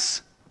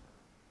 months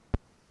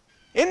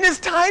in this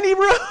tiny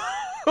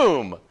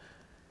room.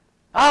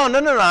 Oh,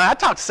 no, I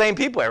talk to the same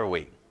people every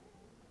week.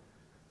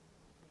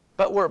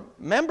 But we're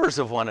members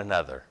of one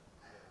another.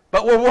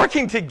 But we're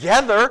working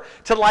together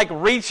to like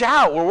reach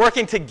out. We're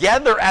working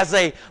together as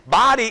a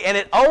body, and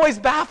it always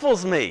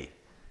baffles me.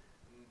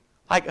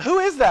 Like, who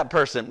is that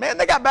person? Man,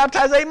 they got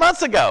baptized 8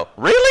 months ago.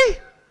 Really?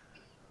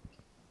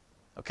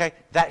 Okay,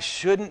 that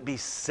shouldn't be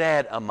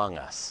said among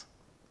us.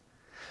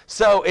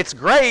 So it's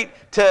great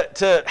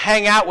to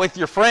hang out with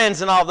your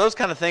friends and all those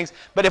kind of things,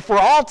 but if we're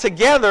all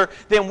together,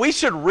 then we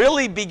should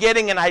really be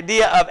getting an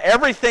idea of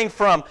everything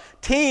from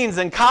teens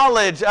and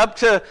college up.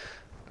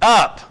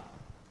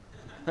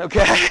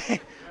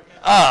 Okay?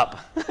 Up.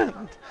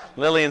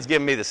 Lillian's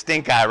giving me the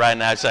stink eye right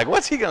now. She's like,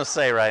 what's he going to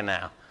say right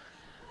now?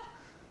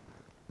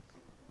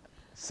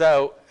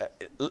 So,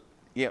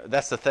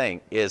 that's the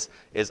thing, is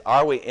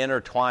are we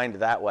intertwined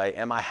that way?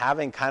 Am I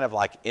having kind of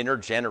like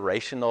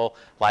intergenerational,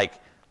 like,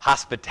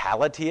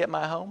 hospitality at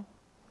my home?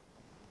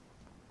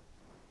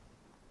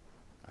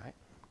 All right?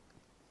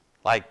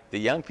 Like the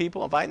young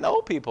people inviting the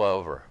old people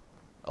over.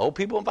 Old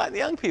people inviting the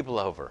young people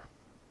over.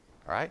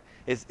 All right?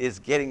 Is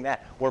getting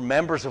that. We're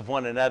members of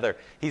one another.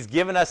 He's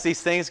given us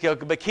these things.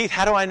 But Keith,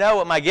 how do I know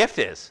what my gift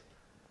is?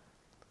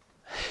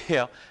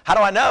 How do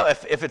I know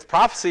if it's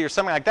prophecy or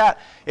something like that?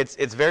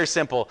 It's very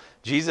simple.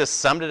 Jesus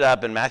summed it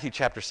up in Matthew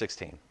chapter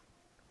 16.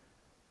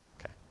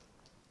 Okay.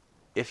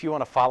 If you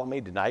want to follow me,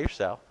 deny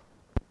yourself.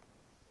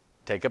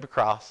 Take up a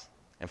cross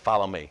and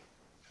follow me.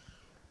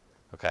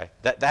 Okay?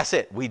 That's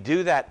it. We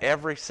do that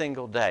every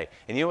single day.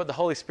 And you know what the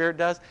Holy Spirit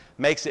does?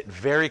 Makes it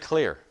very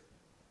clear.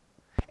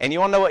 And you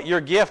want to know what? Your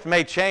gift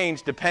may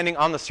change depending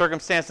on the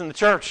circumstance in the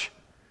church.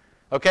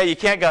 Okay? You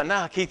can't go,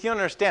 no, Keith, you don't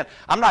understand.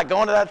 I'm not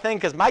going to that thing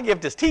because my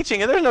gift is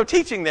teaching, and there's no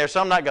teaching there,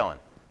 so I'm not going.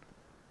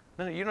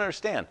 No, you don't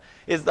understand.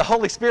 The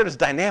Holy Spirit is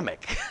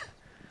dynamic.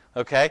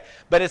 Okay?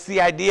 But it's the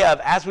idea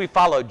of as we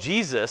follow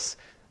Jesus,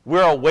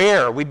 we're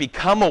aware. We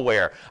become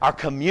aware. Our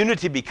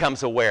community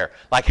becomes aware.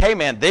 Like, hey,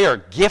 man, they are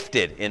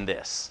gifted in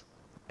this.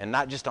 And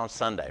not just on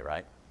Sunday,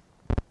 right?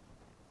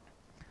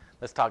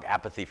 Let's talk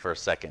apathy for a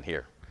second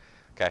here.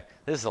 Okay?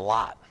 This is a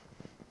lot.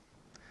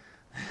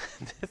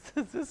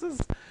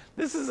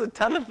 This is a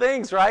ton of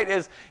things, right?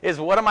 Is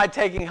what am I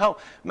taking home?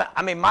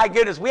 I mean, my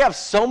goodness, we have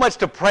so much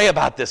to pray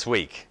about this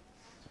week.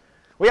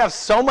 We have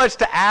so much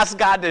to ask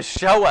God to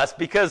show us,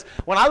 because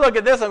when I look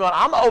at this,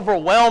 I'm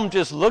overwhelmed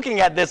just looking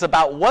at this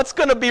about what's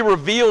going to be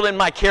revealed in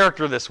my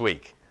character this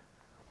week.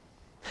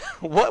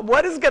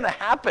 What is going to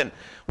happen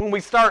when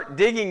we start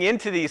digging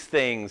into these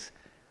things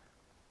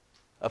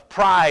of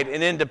pride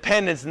and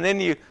independence? And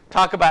then you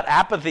talk about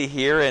apathy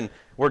here, and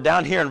we're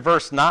down here in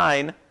verse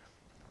 9,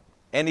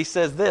 and he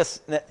says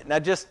this. Now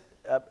just,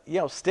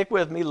 stick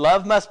with me.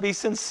 Love must be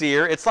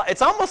sincere.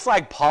 It's almost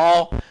like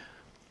Paul...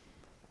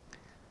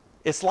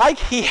 It's like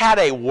he had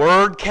a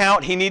word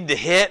count he needed to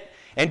hit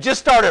and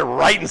just started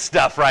writing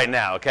stuff right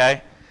now,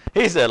 okay?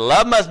 He said,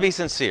 love must be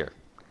sincere.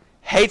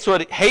 Hate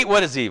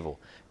what is evil.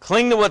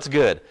 Cling to what's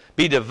good.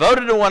 Be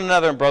devoted to one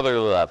another in brotherly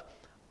love.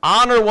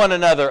 Honor one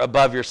another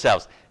above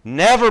yourselves.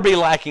 Never be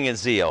lacking in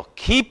zeal.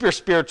 Keep your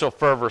spiritual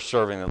fervor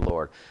serving the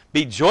Lord.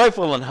 Be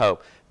joyful in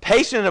hope.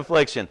 Patient in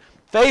affliction.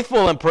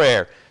 Faithful in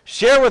prayer.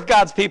 Share with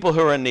God's people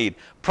who are in need.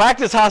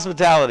 Practice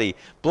hospitality.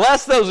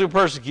 Bless those who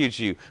persecute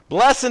you.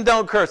 Bless and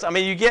don't curse. I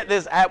mean, you get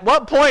this. At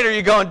what point are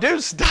you going,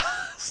 dude,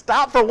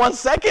 stop for 1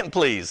 second,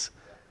 please?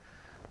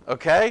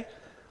 Okay?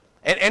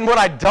 And what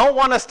I don't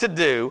want us to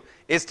do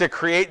is to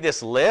create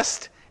this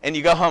list, and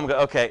you go home and go,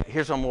 okay,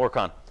 here's what I'm going to work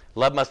on.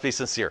 Love must be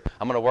sincere.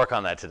 I'm going to work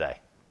on that today.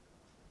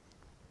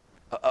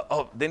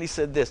 Then he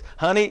said this,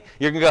 honey,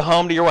 you're going to go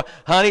home to your wife.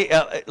 Honey,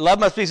 love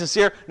must be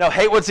sincere. No,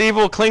 hate what's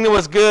evil, cling to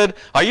what's good.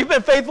 Are you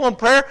been faithful in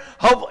prayer?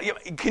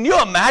 Can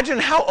you imagine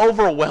how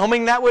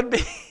overwhelming that would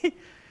be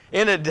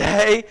in a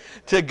day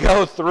to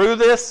go through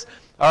this?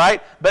 All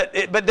right, but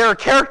there are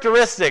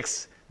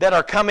characteristics that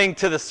are coming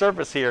to the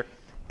surface here.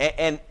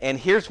 And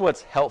here's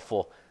what's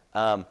helpful,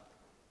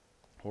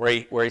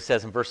 where he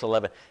says in verse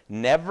 11,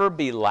 never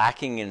be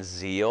lacking in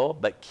zeal,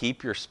 but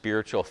keep your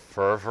spiritual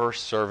fervor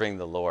serving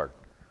the Lord.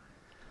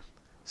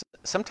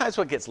 Sometimes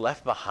what gets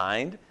left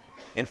behind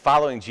in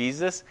following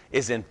Jesus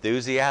is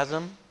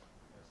enthusiasm.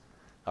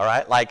 All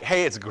right, like,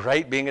 hey, it's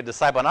great being a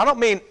disciple. And I don't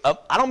mean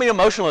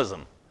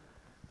emotionalism.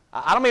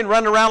 I don't mean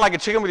running around like a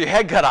chicken with your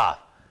head cut off.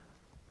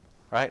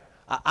 Right?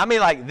 I mean,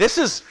 like, this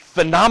is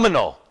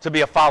phenomenal to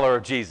be a follower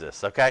of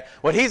Jesus, okay?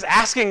 What he's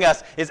asking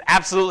us is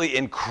absolutely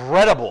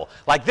incredible.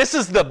 Like, this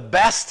is the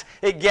best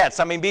it gets.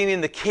 I mean, being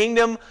in the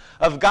kingdom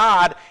of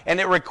God, and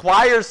it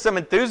requires some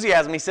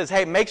enthusiasm. He says,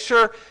 hey, make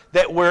sure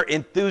that we're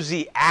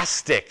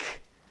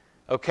enthusiastic,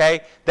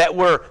 okay? That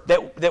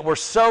we're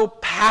so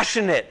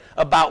passionate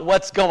about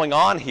what's going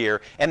on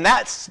here, and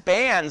that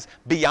spans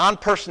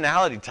beyond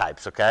personality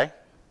types, okay?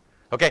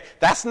 Okay,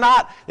 that's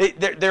not,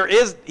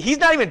 he's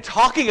not even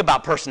talking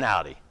about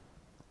personality.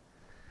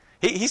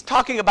 He's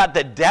talking about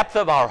the depth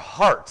of our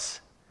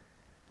hearts.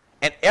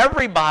 And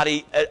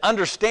everybody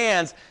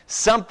understands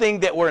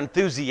something that we're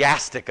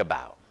enthusiastic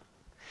about,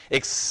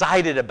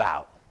 excited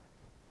about.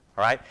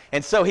 All right?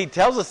 And so he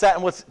tells us that,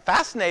 and what's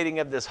fascinating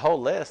of this whole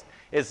list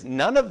is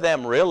none of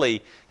them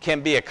really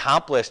can be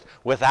accomplished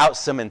without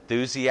some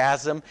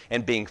enthusiasm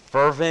and being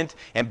fervent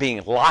and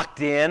being locked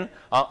in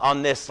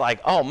on this, like,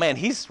 oh man,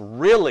 he's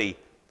really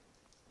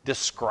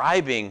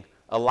describing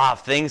a lot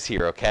of things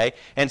here, okay?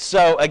 And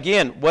so,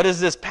 again, what is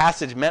this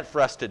passage meant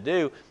for us to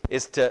do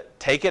is to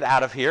take it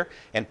out of here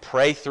and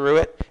pray through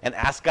it and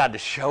ask God to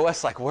show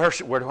us, like, where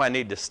do I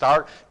need to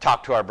start?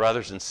 Talk to our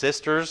brothers and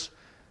sisters,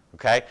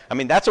 okay? I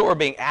mean, that's what we're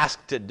being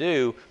asked to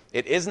do.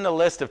 It isn't a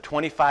list of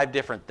 25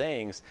 different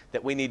things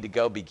that we need to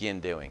go begin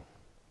doing,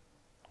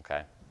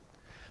 okay?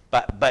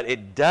 But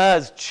it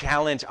does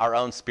challenge our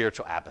own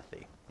spiritual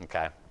apathy,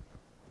 okay?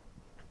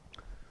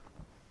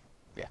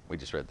 Yeah, we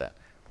just read that.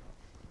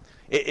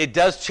 It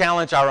does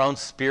challenge our own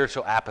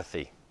spiritual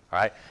apathy, all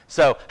right?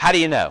 So how do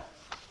you know?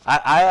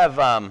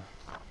 I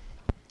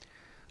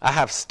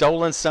have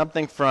stolen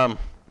something from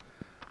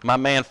my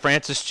man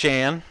Francis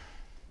Chan,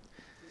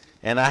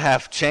 and I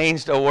have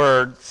changed a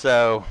word,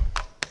 so,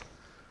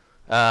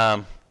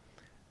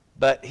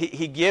 but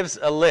he gives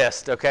a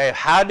list, okay?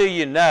 How do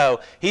you know?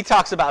 He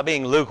talks about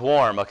being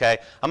lukewarm, okay?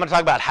 I'm going to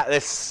talk about how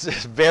this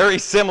is very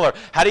similar.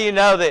 How do you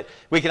know that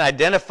we can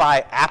identify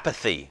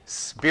apathy,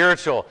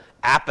 spiritual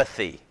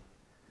apathy?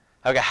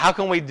 Okay, how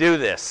can we do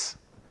this?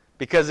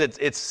 Because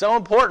it's so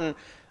important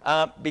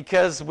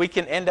because we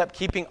can end up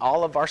keeping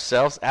all of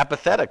ourselves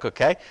apathetic,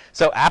 okay?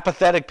 So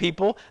apathetic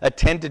people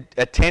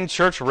attend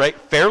church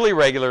fairly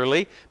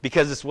regularly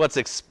because it's what's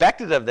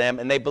expected of them,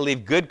 and they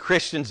believe good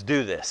Christians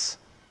do this.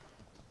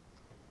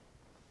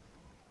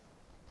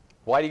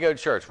 Why do you go to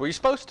church? Well, you're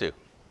supposed to.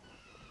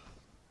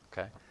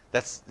 Okay?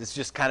 It's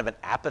just kind of an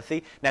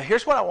apathy. Now,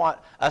 here's what I want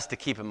us to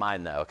keep in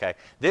mind, though, okay?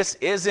 This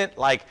isn't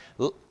like,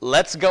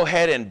 let's go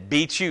ahead and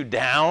beat you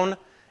down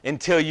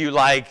until you,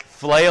 like,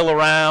 flail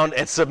around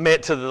and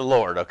submit to the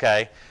Lord,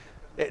 okay?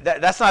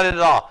 That's not it at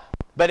all.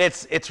 But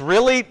it's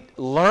really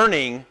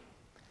learning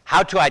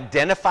how to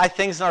identify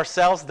things in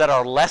ourselves that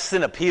are less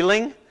than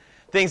appealing,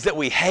 things that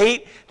we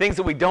hate, things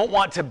that we don't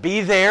want to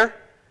be there,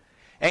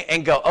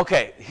 and go,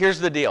 okay, here's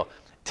the deal.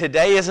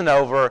 Today isn't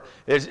over.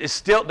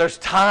 There's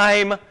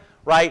time.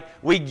 Right?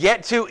 We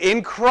get to,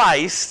 in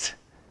Christ,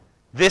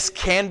 this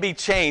can be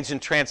changed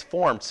and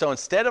transformed. So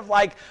instead of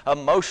like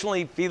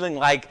emotionally feeling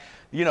like,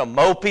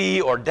 mopey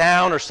or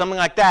down or something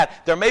like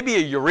that, there may be a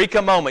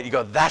eureka moment. You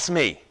go, that's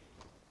me.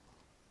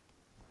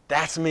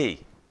 That's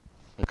me.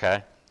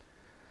 Okay?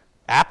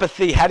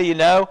 Apathy, how do you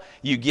know?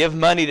 You give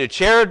money to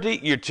charity,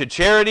 you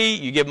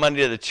give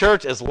money to the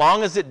church as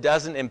long as it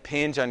doesn't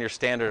impinge on your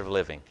standard of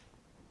living.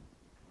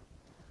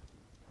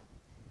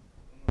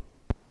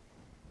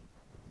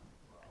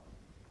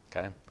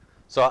 Okay,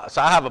 so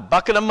I have a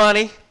bucket of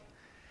money,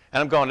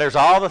 and I'm going, there's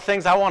all the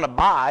things I want to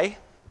buy,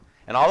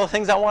 and all the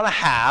things I want to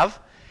have,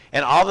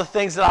 and all the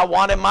things that I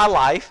want in my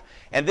life,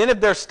 and then if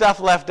there's stuff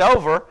left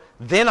over,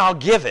 then I'll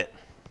give it.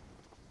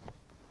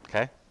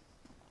 Okay?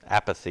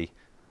 Apathy.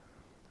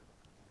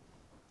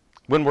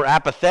 When we're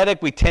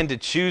apathetic, we tend to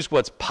choose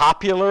what's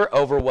popular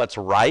over what's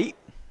right.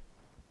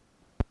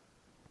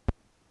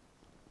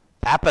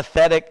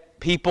 Apathetic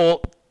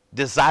people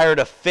desire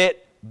to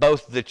fit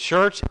both the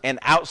church and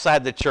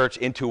outside the church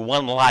into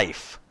one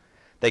life.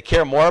 They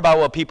care more about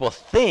what people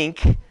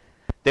think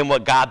than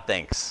what God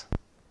thinks.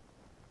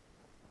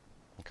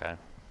 Okay.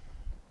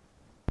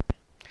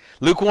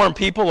 Lukewarm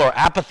people or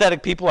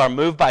apathetic people are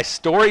moved by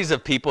stories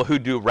of people who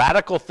do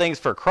radical things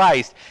for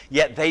Christ,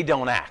 yet they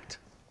don't act.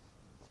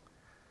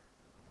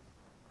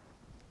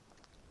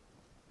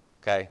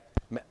 Okay.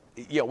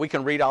 we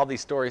can read all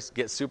these stories,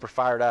 get super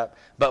fired up,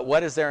 but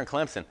what is there in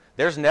Clemson?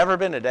 There's never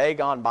been a day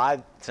gone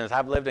by since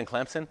I've lived in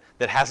Clemson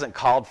that hasn't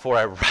called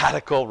for a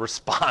radical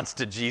response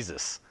to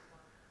Jesus.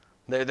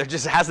 There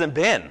just hasn't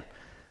been.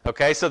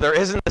 Okay, so there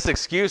isn't this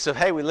excuse of,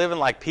 hey, we live in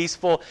like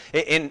peaceful.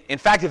 In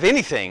fact, if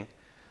anything,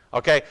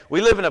 okay, we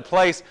live in a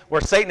place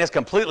where Satan has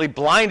completely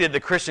blinded the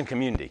Christian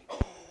community.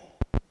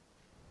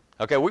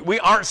 Okay, we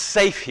aren't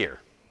safe here.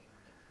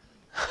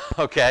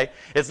 Okay,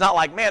 it's not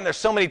like, man, there's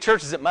so many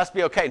churches, it must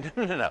be okay.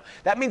 No.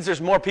 That means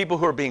there's more people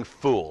who are being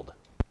fooled.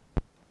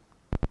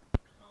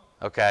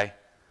 Okay,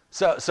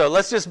 so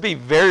let's just be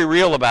very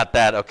real about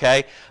that.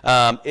 Okay,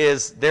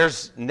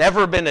 there's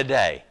never been a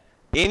day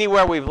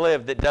anywhere we've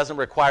lived that doesn't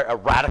require a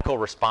radical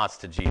response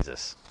to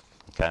Jesus.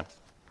 Okay.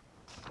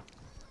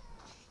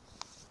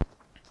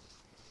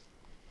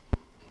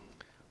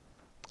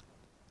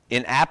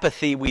 In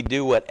apathy, we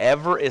do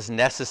whatever is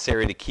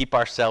necessary to keep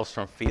ourselves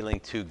from feeling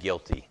too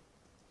guilty.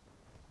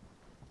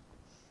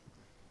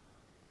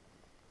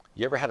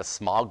 You ever had a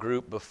small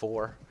group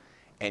before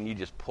and you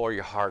just pour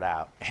your heart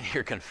out and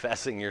you're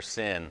confessing your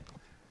sin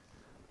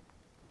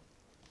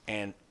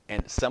and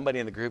somebody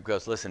in the group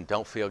goes, listen,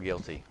 don't feel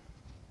guilty.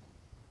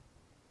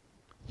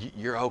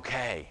 You're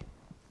okay.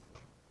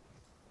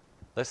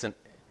 Listen,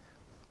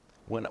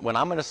 when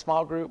I'm in a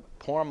small group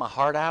pouring my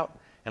heart out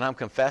and I'm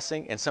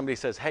confessing and somebody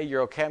says, hey,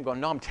 you're okay, I'm going,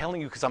 no, I'm telling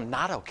you because I'm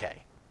not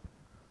okay.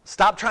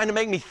 Stop trying to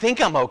make me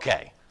think I'm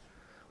okay.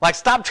 Like,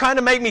 stop trying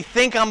to make me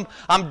think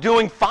I'm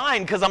doing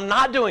fine because I'm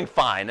not doing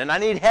fine and I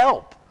need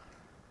help.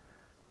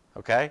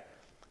 Okay?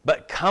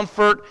 But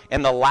comfort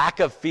and the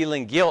lack of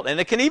feeling guilt. And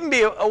it can even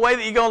be a way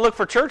that you go and look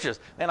for churches.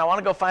 Man, I want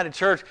to go find a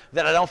church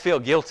that I don't feel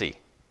guilty.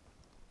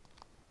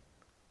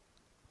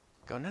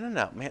 Go,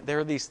 no. Man, there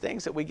are these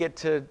things that we get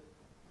to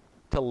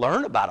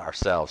learn about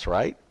ourselves,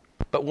 right?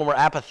 But when we're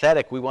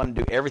apathetic, we want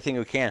to do everything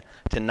we can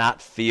to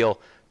not feel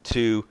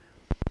too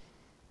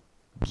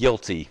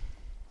guilty.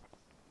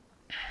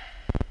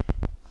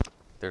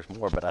 There's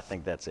more, but I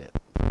think that's it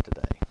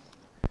today.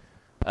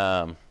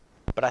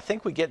 But I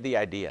think we get the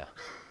idea.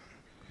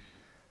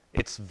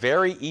 It's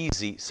very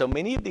easy. So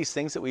many of these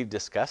things that we've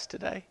discussed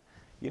today,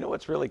 you know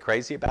what's really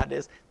crazy about it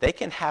is they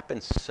can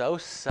happen so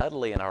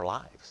subtly in our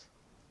lives.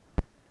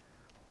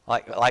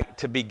 Like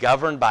to be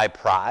governed by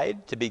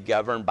pride, to be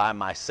governed by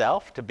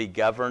myself, to be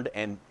governed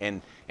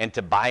and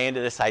to buy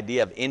into this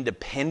idea of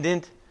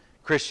independent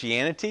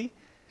Christianity,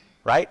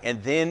 right?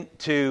 And then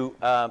to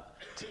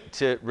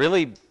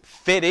really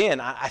fit in.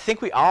 I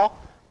think we all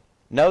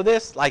know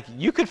this. Like,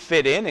 you could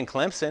fit in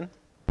Clemson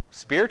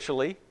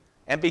spiritually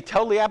and be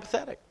totally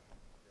apathetic.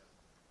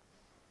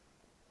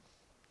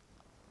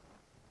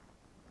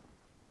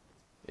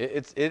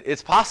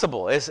 It's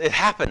possible. It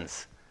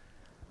happens.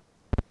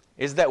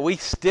 Is that we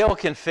still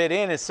can fit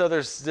in, and so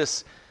there's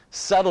this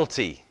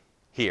subtlety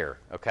here,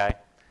 okay?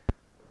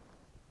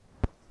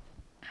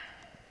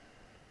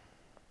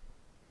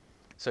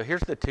 So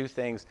here's the two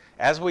things.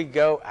 As we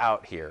go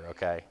out here,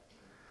 okay,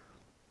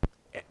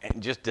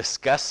 and just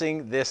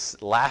discussing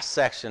this last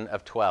section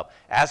of 12,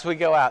 as we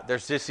go out,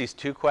 there's just these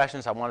two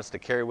questions I want us to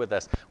carry with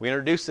us. We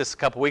introduced this a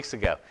couple weeks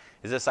ago,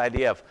 is this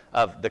idea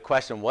of the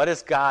question, what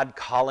is God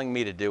calling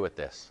me to do with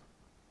this?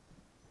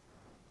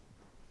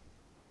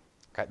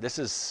 Okay, this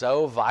is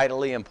so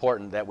vitally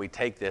important that we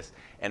take this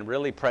and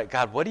really pray,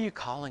 God, what are you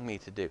calling me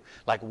to do?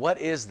 Like,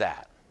 what is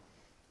that?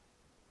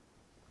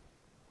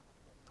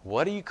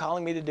 What are you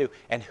calling me to do?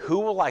 And who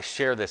will I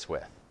share this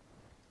with?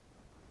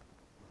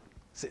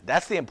 See,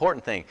 that's the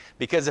important thing.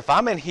 Because if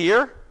I'm in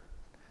here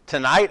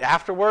tonight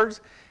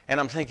afterwards and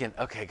I'm thinking,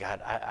 okay,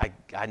 God,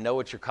 I know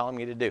what you're calling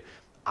me to do.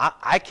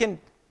 I can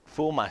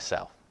fool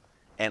myself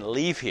and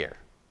leave here.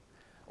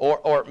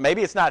 Or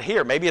maybe it's not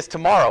here. Maybe it's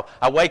tomorrow.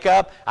 I wake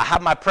up, I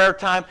have my prayer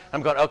time,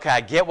 I'm going, okay,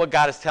 I get what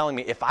God is telling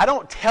me. If I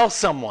don't tell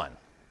someone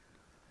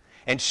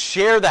and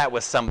share that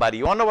with somebody,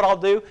 you want to know what I'll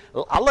do?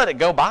 I'll let it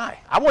go by.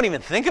 I won't even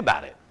think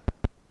about it.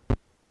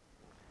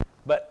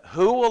 But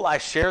who will I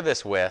share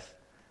this with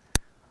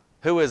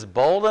who is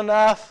bold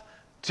enough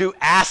to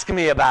ask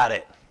me about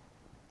it?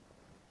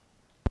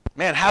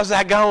 Man, how's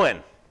that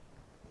going?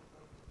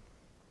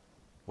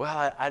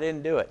 Well, I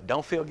didn't do it.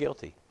 Don't feel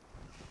guilty.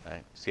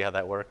 Right? See how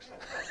that works?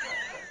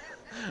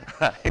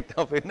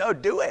 Right? No,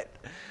 do it.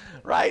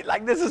 Right?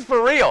 Like, this is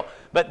for real.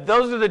 But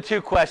those are the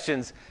two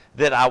questions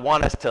that I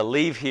want us to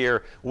leave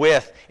here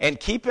with. And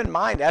keep in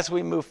mind, as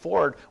we move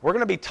forward, we're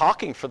going to be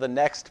talking for the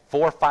next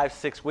 4, 5,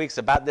 6 weeks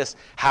about this,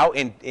 how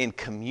in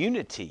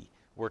community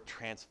we're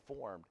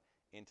transformed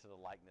into the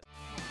likeness.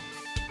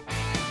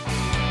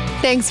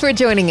 Thanks for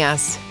joining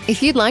us.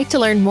 If you'd like to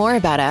learn more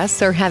about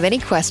us or have any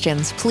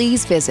questions,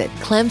 please visit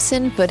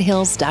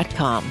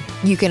ClemsonFoothills.com.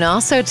 You can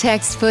also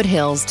text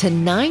Foothills to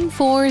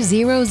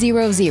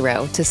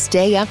 94000 to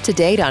stay up to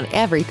date on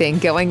everything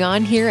going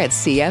on here at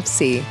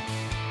CFC.